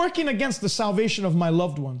force working against the salvation of my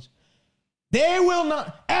loved ones. They will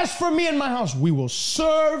not, as for me and my house, we will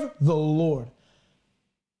serve the Lord.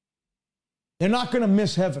 They're not going to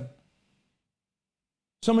miss heaven.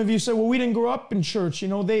 Some of you say, well, we didn't grow up in church. You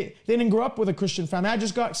know, they didn't grow up with a Christian family. I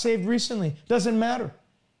just got saved recently. Doesn't matter.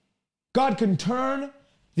 God can turn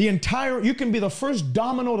you can be the first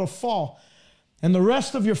domino to fall, and the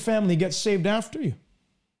rest of your family gets saved after you.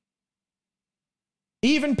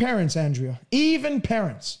 Even parents, Andrea, even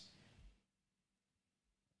parents.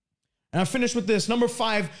 And I'll finish with this. Number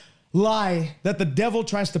 5 lie that the devil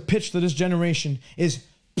tries to pitch to this generation is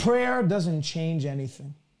prayer doesn't change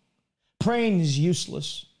anything. Praying is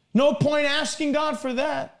useless. No point asking God for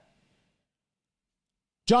that.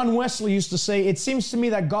 John Wesley used to say, it seems to me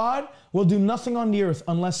that God will do nothing on the earth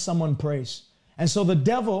unless someone prays. And so the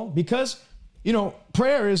devil, because,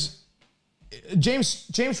 prayer is, James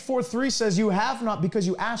 4:3 says, you have not because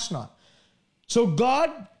you ask not. So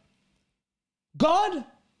God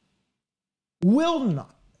will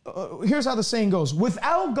not. Here's how the saying goes.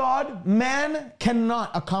 Without God, man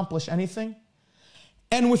cannot accomplish anything.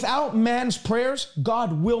 And without man's prayers,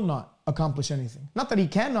 God will not accomplish anything. Not that he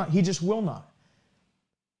cannot, he just will not.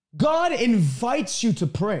 God invites you to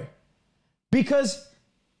pray because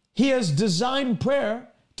he has designed prayer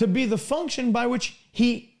to be the function by which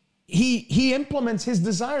he implements his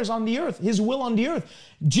desires on the earth, his will on the earth.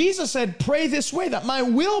 Jesus said, pray this way, that my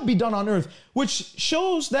will be done on earth, which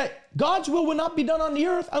shows that God's will not be done on the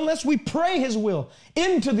earth unless we pray his will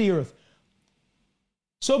into the earth.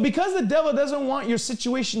 So because the devil doesn't want your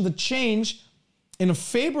situation to change in a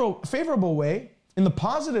favorable way, in the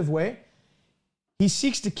positive way, he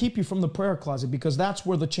seeks to keep you from the prayer closet because that's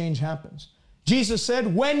where the change happens. Jesus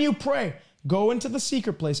said, when you pray, go into the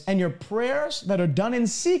secret place, and your prayers that are done in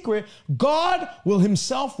secret, God will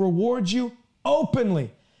himself reward you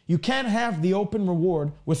openly. You can't have the open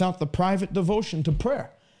reward without the private devotion to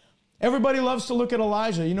prayer. Everybody loves to look at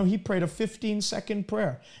Elijah. He prayed a 15-second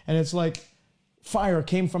prayer, and it's like fire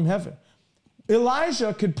came from heaven.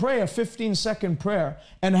 Elijah could pray a 15-second prayer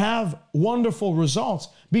and have wonderful results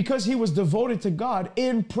because he was devoted to God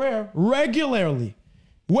in prayer regularly.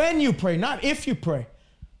 When you pray, not if you pray.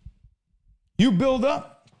 You build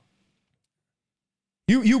up.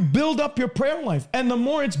 You build up your prayer life. And the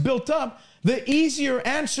more it's built up, the easier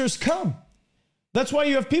answers come. That's why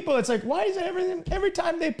you have people that's like, why is it every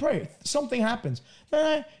time they pray, something happens?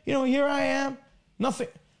 Here I am, nothing.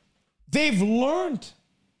 They've learned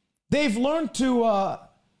to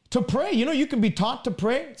pray. You can be taught to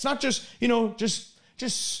pray. It's not just,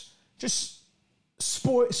 just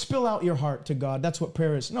spill out your heart to God. That's what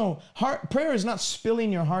prayer is. No, prayer is not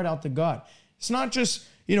spilling your heart out to God. It's not just,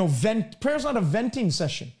 prayer is not a venting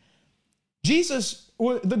session.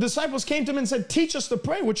 The disciples came to him and said, teach us to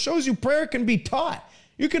pray, which shows you prayer can be taught.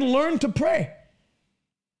 You can learn to pray.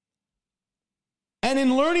 And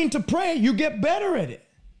in learning to pray, you get better at it.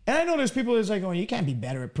 And I know there's people that's like, oh, you can't be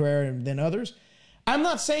better at prayer than others. I'm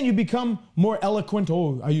not saying you become more eloquent.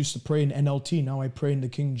 Oh, I used to pray in NLT. Now I pray in the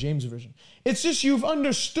King James Version. It's just you've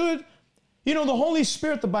understood. The Holy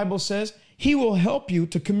Spirit, the Bible says, he will help you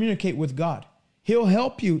to communicate with God. He'll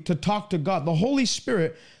help you to talk to God. The Holy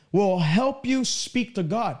Spirit will help you speak to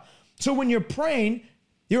God. So when you're praying,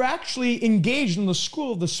 you're actually engaged in the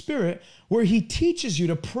school of the Spirit where he teaches you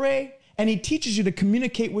to pray and he teaches you to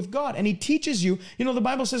communicate with God. And he teaches you, the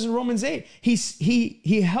Bible says in Romans 8,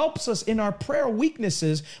 he helps us in our prayer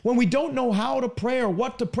weaknesses when we don't know how to pray or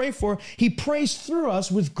what to pray for. He prays through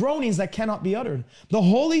us with groanings that cannot be uttered. The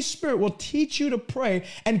Holy Spirit will teach you to pray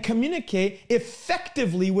and communicate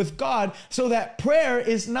effectively with God so that prayer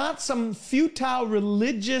is not some futile,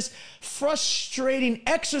 religious, frustrating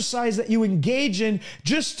exercise that you engage in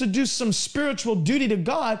just to do some spiritual duty to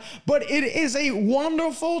God, but it is a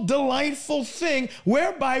wonderful, delightful thing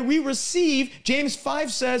whereby we receive, James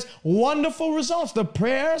 5 says, wonderful results. The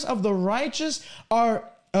prayers of the righteous are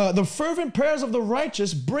the fervent prayers of the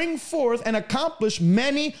righteous bring forth and accomplish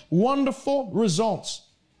many wonderful results.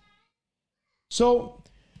 So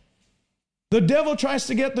the devil tries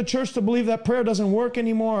to get the church to believe that prayer doesn't work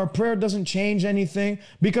anymore or prayer doesn't change anything,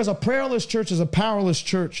 because a prayerless church is a powerless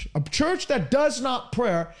church. A church that does not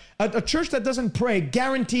pray, a church that doesn't pray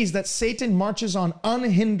guarantees that Satan marches on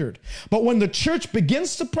unhindered. But when the church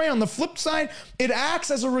begins to pray, on the flip side, it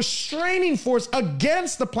acts as a restraining force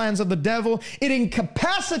against the plans of the devil. It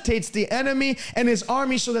incapacitates the enemy and his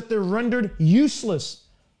army so that they're rendered useless.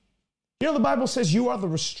 The Bible says you are the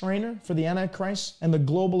restrainer for the Antichrist and the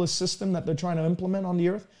globalist system that they're trying to implement on the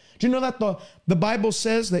earth. Do you know that the Bible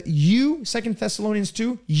says that you, 2 Thessalonians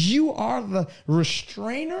 2, you are the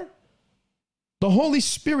restrainer? The Holy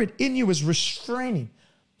Spirit in you is restraining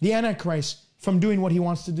the Antichrist from doing what he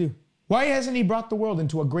wants to do. Why hasn't he brought the world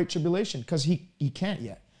into a great tribulation? Because he can't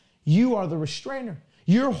yet. You are the restrainer.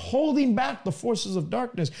 You're holding back the forces of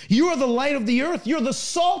darkness. You are the light of the earth. You're the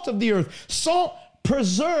salt of the earth. Salt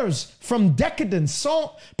preserves from decadence.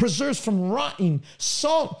 Salt preserves from rotting.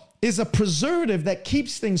 Salt is a preservative that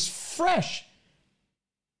keeps things fresh.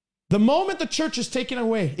 The moment the church is taken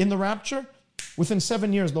away in the rapture, within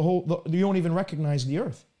 7 years, you won't even recognize the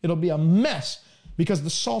earth. It'll be a mess because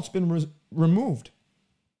the salt's been removed.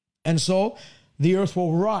 And so the earth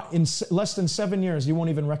will rot in less than 7 years. You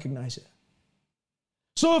won't even recognize it.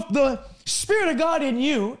 So if the Spirit of God in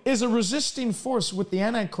you is a resisting force with the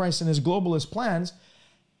Antichrist and his globalist plans,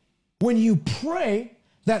 when you pray,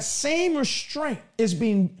 that same restraint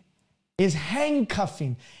is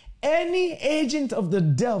handcuffing any agent of the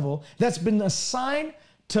devil that's been assigned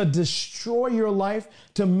to destroy your life,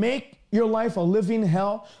 to make your life a living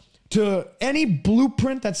hell, to any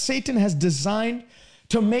blueprint that Satan has designed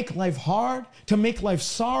to make life hard, to make life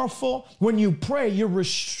sorrowful. When you pray, you're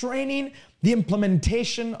restraining the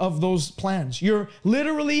implementation of those plans. You're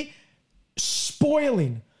literally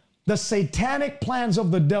spoiling the satanic plans of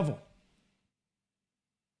the devil.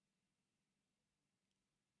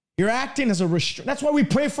 You're acting as a restraint. That's why we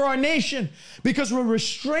pray for our nation, because we're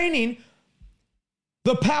restraining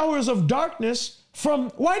the powers of darkness from.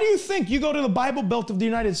 Why do you think you go to the Bible Belt of the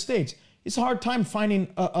United States? It's a hard time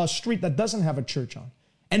finding a street that doesn't have a church on,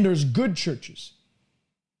 and there's good churches.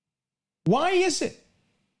 Why is it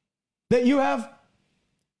that you have,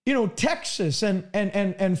 Texas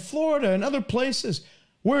and Florida and other places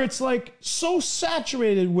where it's like so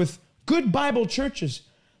saturated with good Bible churches,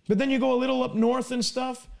 but then you go a little up north and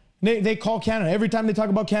stuff, they call Canada. Every time they talk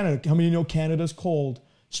about Canada, how many know Canada's cold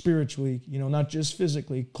spiritually, not just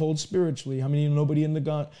physically, cold spiritually? How many know nobody in the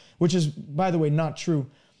God, which is, by the way, not true.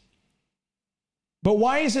 But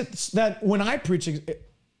why is it that when I preach,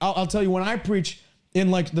 I'll tell you, when I preach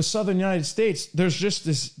in like the southern United States, there's just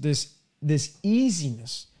this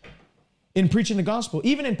easiness in preaching the gospel.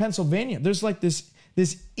 Even in Pennsylvania, there's like this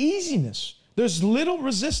easiness. There's little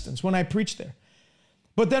resistance when I preach there.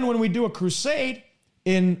 But then when we do a crusade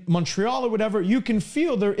in Montreal or whatever, you can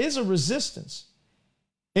feel there is a resistance.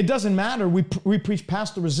 It doesn't matter. We preach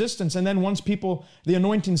past the resistance, and then once the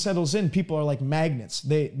anointing settles in, people are like magnets.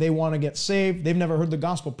 They want to get saved. They've never heard the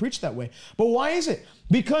gospel preached that way. But why is it?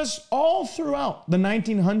 Because all throughout the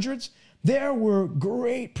 1900s, there were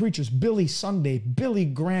great preachers. Billy Sunday, Billy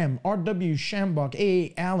Graham, R.W. Shambach,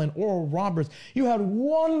 A. Allen, Oral Roberts. You had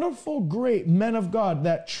wonderful, great men of God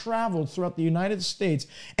that traveled throughout the United States,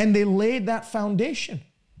 and they laid that foundation.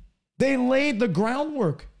 They laid the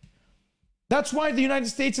groundwork. That's why the United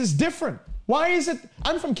States is different. Why is it?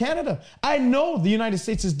 I'm from Canada. I know the United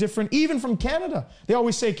States is different, even from Canada. They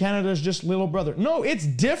always say Canada is just little brother. No, it's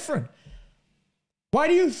different. Why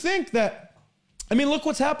do you think that? I mean, look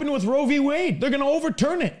what's happened with Roe v. Wade. They're going to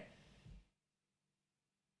overturn it.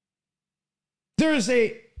 There is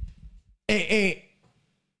a rich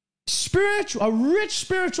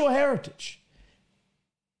spiritual heritage.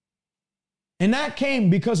 And that came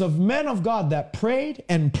because of men of God that prayed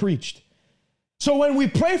and preached. So when we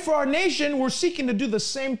pray for our nation, we're seeking to do the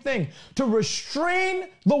same thing, to restrain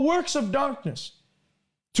the works of darkness,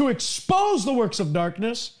 to expose the works of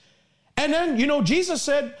darkness. And then, Jesus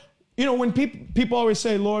said, when people always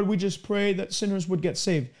say, Lord, we just pray that sinners would get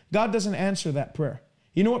saved. God doesn't answer that prayer.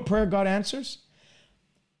 You know what prayer God answers?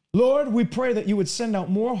 Lord, we pray that you would send out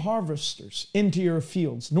more harvesters into your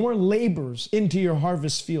fields, more laborers into your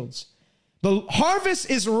harvest fields. The harvest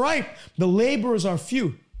is ripe. The laborers are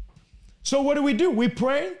few. So what do? We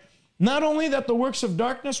pray not only that the works of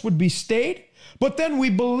darkness would be stayed, but then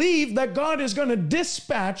we believe that God is going to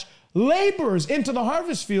dispatch laborers into the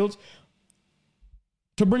harvest fields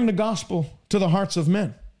to bring the gospel to the hearts of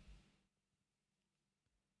men.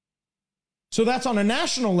 So that's on a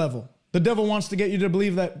national level. The devil wants to get you to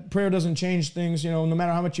believe that prayer doesn't change things. No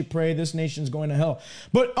matter how much you pray, this nation's going to hell.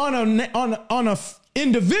 But on a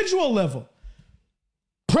individual level,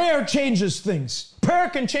 prayer changes things. Prayer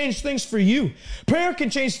can change things for you. Prayer can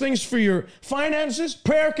change things for your finances.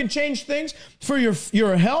 Prayer can change things for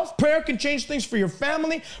your health. Prayer can change things for your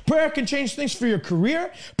family. Prayer can change things for your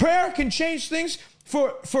career. Prayer can change things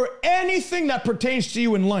for anything that pertains to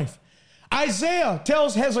you in life. Isaiah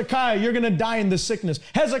tells Hezekiah, you're going to die in this sickness.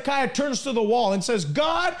 Hezekiah turns to the wall and says,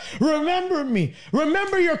 God, remember me.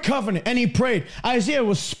 Remember your covenant. And he prayed. Isaiah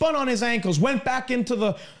was spun on his ankles, went back into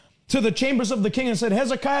the chambers of the king and said,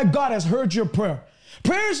 Hezekiah, God has heard your prayer.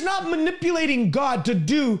 Prayer is not manipulating God to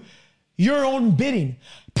do your own bidding.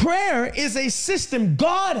 Prayer is a system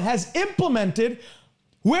God has implemented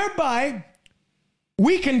whereby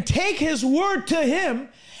we can take his word to him,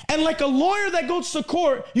 and like a lawyer that goes to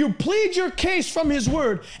court, you plead your case from his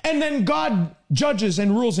word, and then God judges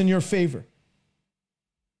and rules in your favor.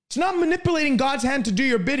 It's not manipulating God's hand to do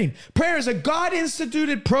your bidding. Prayer is a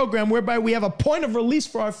God-instituted program whereby we have a point of release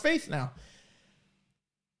for our faith now.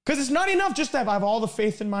 Because it's not enough just to I have all the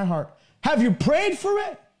faith in my heart. Have you prayed for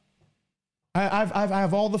it? I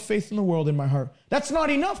have all the faith in the world in my heart. That's not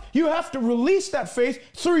enough. You have to release that faith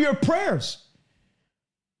through your prayers.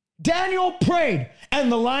 Daniel prayed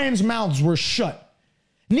and the lions' mouths were shut.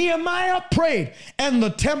 Nehemiah prayed and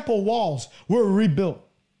the temple walls were rebuilt.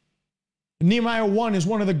 Nehemiah 1 is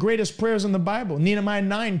one of the greatest prayers in the Bible. Nehemiah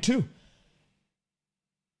 9 too.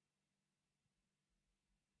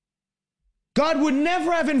 God would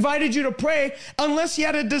never have invited you to pray unless he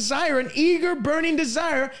had a desire, an eager, burning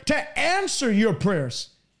desire to answer your prayers.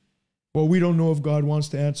 Well, we don't know if God wants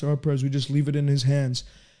to answer our prayers. We just leave it in his hands.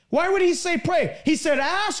 Why would he say pray? He said,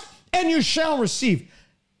 ask and you shall receive.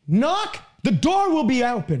 Knock, the door will be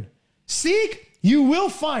open. Seek, you will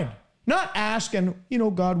find. Not ask and,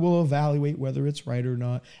 God will evaluate whether it's right or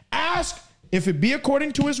not. Ask if it be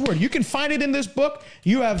according to his word. You can find it in this book.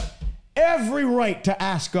 You have every right to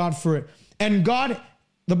ask God for it. And God,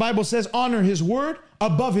 the Bible says, honor his word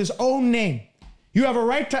above his own name. You have a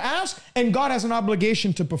right to ask, and God has an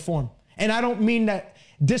obligation to perform. And I don't mean that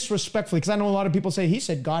disrespectfully, because I know a lot of people say, he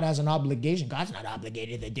said God has an obligation. God's not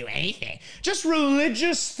obligated to do anything. Just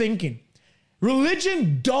religious thinking.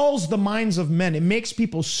 Religion dulls the minds of men. It makes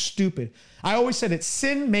people stupid. I always said it.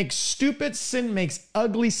 Sin makes stupid. Sin makes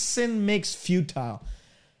ugly. Sin makes futile.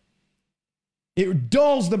 It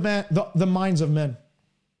dulls the minds of men.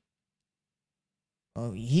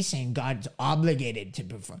 Oh, he's saying God's obligated to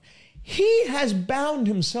perform. He has bound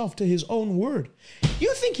himself to his own word.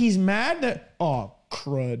 You think he's mad that, oh,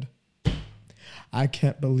 crud. I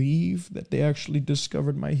can't believe that they actually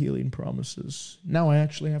discovered my healing promises. Now I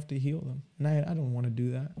actually have to heal them. And I don't want to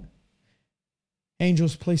do that.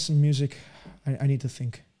 Angels, play some music. I need to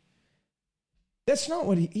think. That's not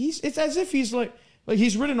what he's, it's as if he's like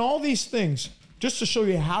he's written all these things just to show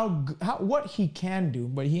you how what he can do,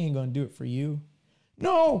 but he ain't going to do it for you.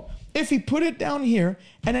 No, if he put it down here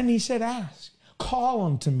and then he said, ask, call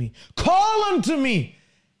unto me, call unto me.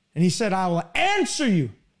 And he said, I will answer you.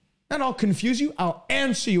 Not I'll confuse you, I'll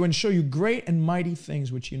answer you and show you great and mighty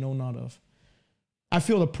things which you know not of. I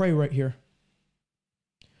feel to pray right here.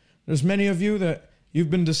 There's many of you that you've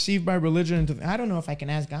been deceived by religion. I don't know if I can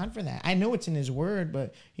ask God for that. I know it's in his word,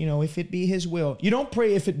 but if it be his will. You don't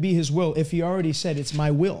pray if it be his will if he already said it's my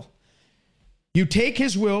will. You take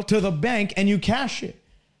his will to the bank and you cash it.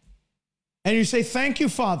 And you say, thank you,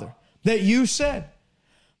 Father, that you said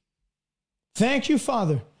Thank you,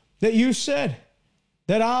 Father, that you said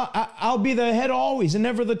that I'll be the head always and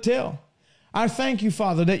never the tail. I thank you,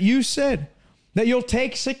 Father, that you said that you'll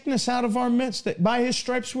take sickness out of our midst, that by his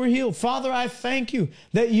stripes we're healed. Father, I thank you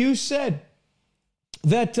that you said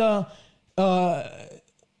that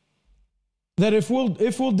that if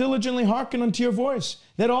we'll diligently hearken unto your voice,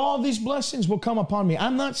 that all these blessings will come upon me.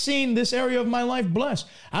 I'm not seeing this area of my life blessed.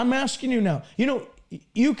 I'm asking you now,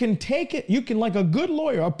 you can take it, you can, like a good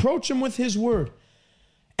lawyer, approach him with his word,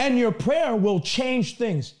 and your prayer will change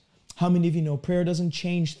things. How many of you know prayer doesn't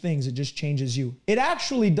change things, it just changes you? It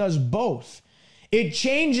actually does both. It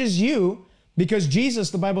changes you because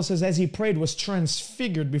Jesus, the Bible says, as he prayed, was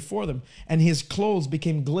transfigured before them, and his clothes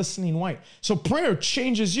became glistening white. So prayer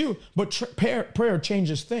changes you, but prayer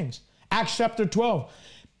changes things. Acts chapter 12,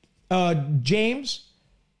 James,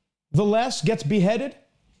 the less, gets beheaded.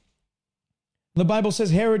 The Bible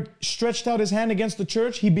says Herod stretched out his hand against the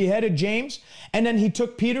church. He beheaded James, and then he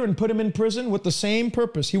took Peter and put him in prison with the same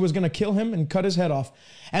purpose. He was going to kill him and cut his head off.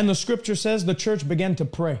 And the scripture says the church began to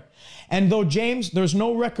pray. And though James, there's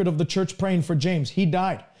no record of the church praying for James. He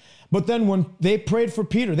died. But then when they prayed for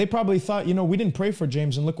Peter, they probably thought, we didn't pray for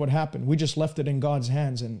James, and look what happened. We just left it in God's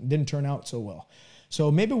hands and it didn't turn out so well. So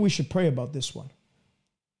maybe we should pray about this one.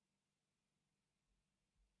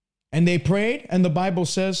 And they prayed, and the Bible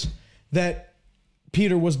says that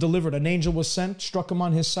Peter was delivered. An angel was sent, struck him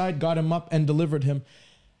on his side, got him up, and delivered him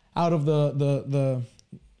out of the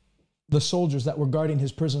soldiers that were guarding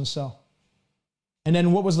his prison cell. And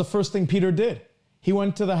then what was the first thing Peter did? He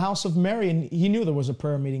went to the house of Mary, and he knew there was a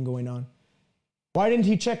prayer meeting going on. Why didn't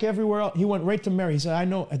he check everywhere else? He went right to Mary. He said, I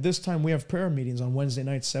know at this time we have prayer meetings on Wednesday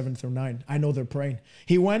nights, 7 through 9. I know they're praying.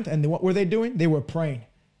 He went, and what were they doing? They were praying.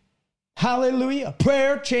 Hallelujah.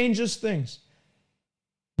 Prayer changes things.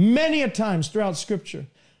 Many a times throughout Scripture,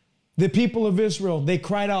 the people of Israel, they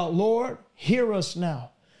cried out, Lord, hear us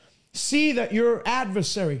now. See that your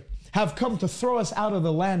adversary have come to throw us out of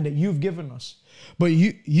the land that you've given us. But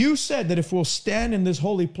you said that if we'll stand in this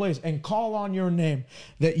holy place and call on your name,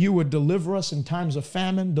 that you would deliver us in times of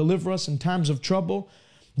famine, deliver us in times of trouble,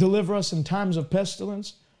 deliver us in times of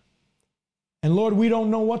pestilence. And Lord, we don't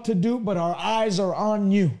know what to do, but our eyes are on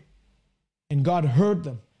you. And God heard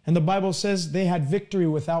them. And the Bible says they had victory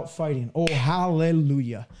without fighting. Oh,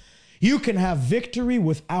 hallelujah. You can have victory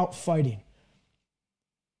without fighting.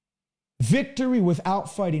 Victory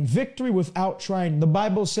without fighting. Victory without trying. The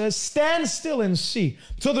Bible says, stand still and see.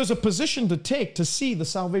 So there's a position to take to see the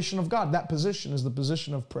salvation of God. That position is the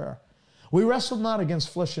position of prayer. We wrestle not against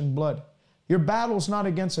flesh and blood. Your battle's not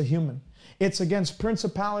against a human. It's against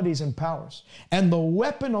principalities and powers. And the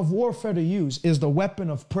weapon of warfare to use is the weapon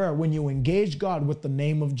of prayer when you engage God with the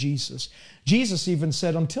name of Jesus. Jesus even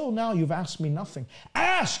said, until now you've asked me nothing.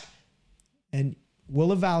 Ask! And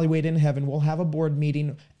we'll evaluate in heaven. We'll have a board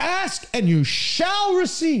meeting. Ask and you shall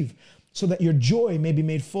receive, so that your joy may be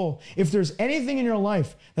made full. If there's anything in your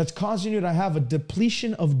life that's causing you to have a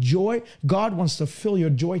depletion of joy, God wants to fill your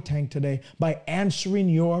joy tank today by answering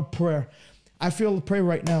your prayer. I feel to pray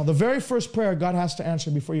right now. The very first prayer God has to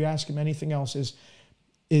answer before you ask him anything else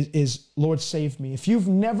is Lord, save me. If you've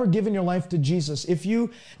never given your life to Jesus, if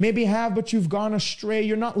you maybe have, but you've gone astray,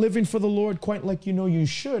 you're not living for the Lord quite like you know you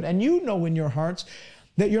should, and you know in your hearts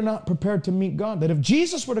that you're not prepared to meet God, that if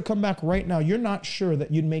Jesus were to come back right now, you're not sure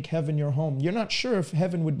that you'd make heaven your home. You're not sure if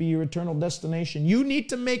heaven would be your eternal destination. You need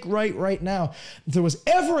to make right now. If there was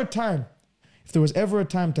ever a time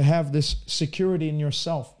to have this security in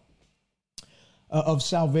yourself of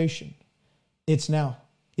salvation, it's now.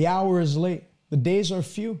 The hour is late. The days are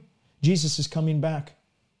few. Jesus is coming back.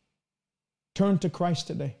 Turn to Christ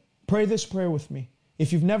today. Pray this prayer with me.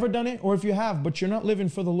 If you've never done it, or if you have, but you're not living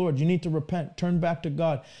for the Lord, you need to repent. Turn back to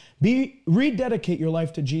God. Rededicate your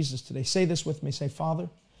life to Jesus today. Say this with me. Say, Father,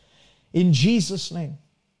 in Jesus' name,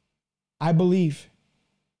 I believe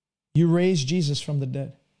you raised Jesus from the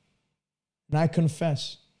dead. And I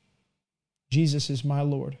confess Jesus is my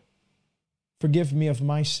Lord. Forgive me of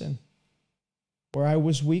my sin. Where I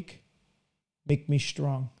was weak, make me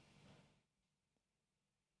strong.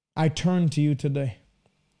 I turn to you today.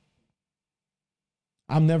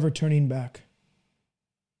 I'm never turning back.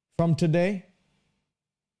 From today,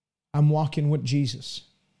 I'm walking with Jesus.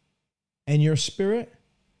 And your Spirit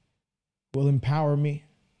will empower me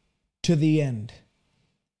to the end.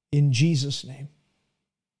 In Jesus' name.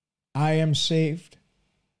 I am saved,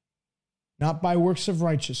 not by works of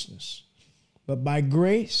righteousness, but by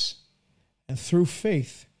grace and through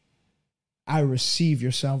faith, I receive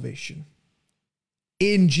your salvation.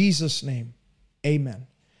 In Jesus' name, amen.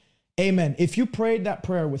 Amen. If you prayed that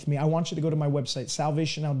prayer with me, I want you to go to my website,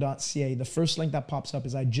 salvationnow.ca. The first link that pops up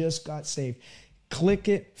is I just got saved. Click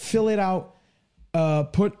it, fill it out,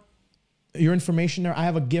 put your information there. I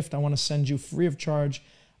have a gift I want to send you free of charge.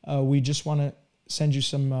 We just want to send you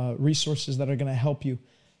some resources that are going to help you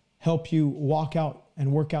walk out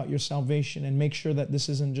and work out your salvation and make sure that this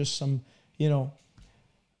isn't just some,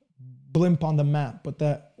 blimp on the map, but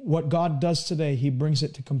that what God does today, he brings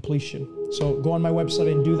it to completion. So go on my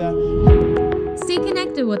website and do that. Stay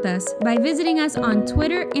connected with us by visiting us on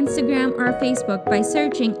Twitter, Instagram, or Facebook by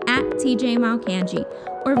searching @TJ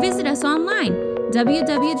or visit us online,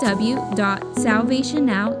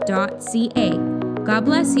 www.salvationnow.ca. God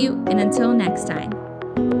bless you, and until next time.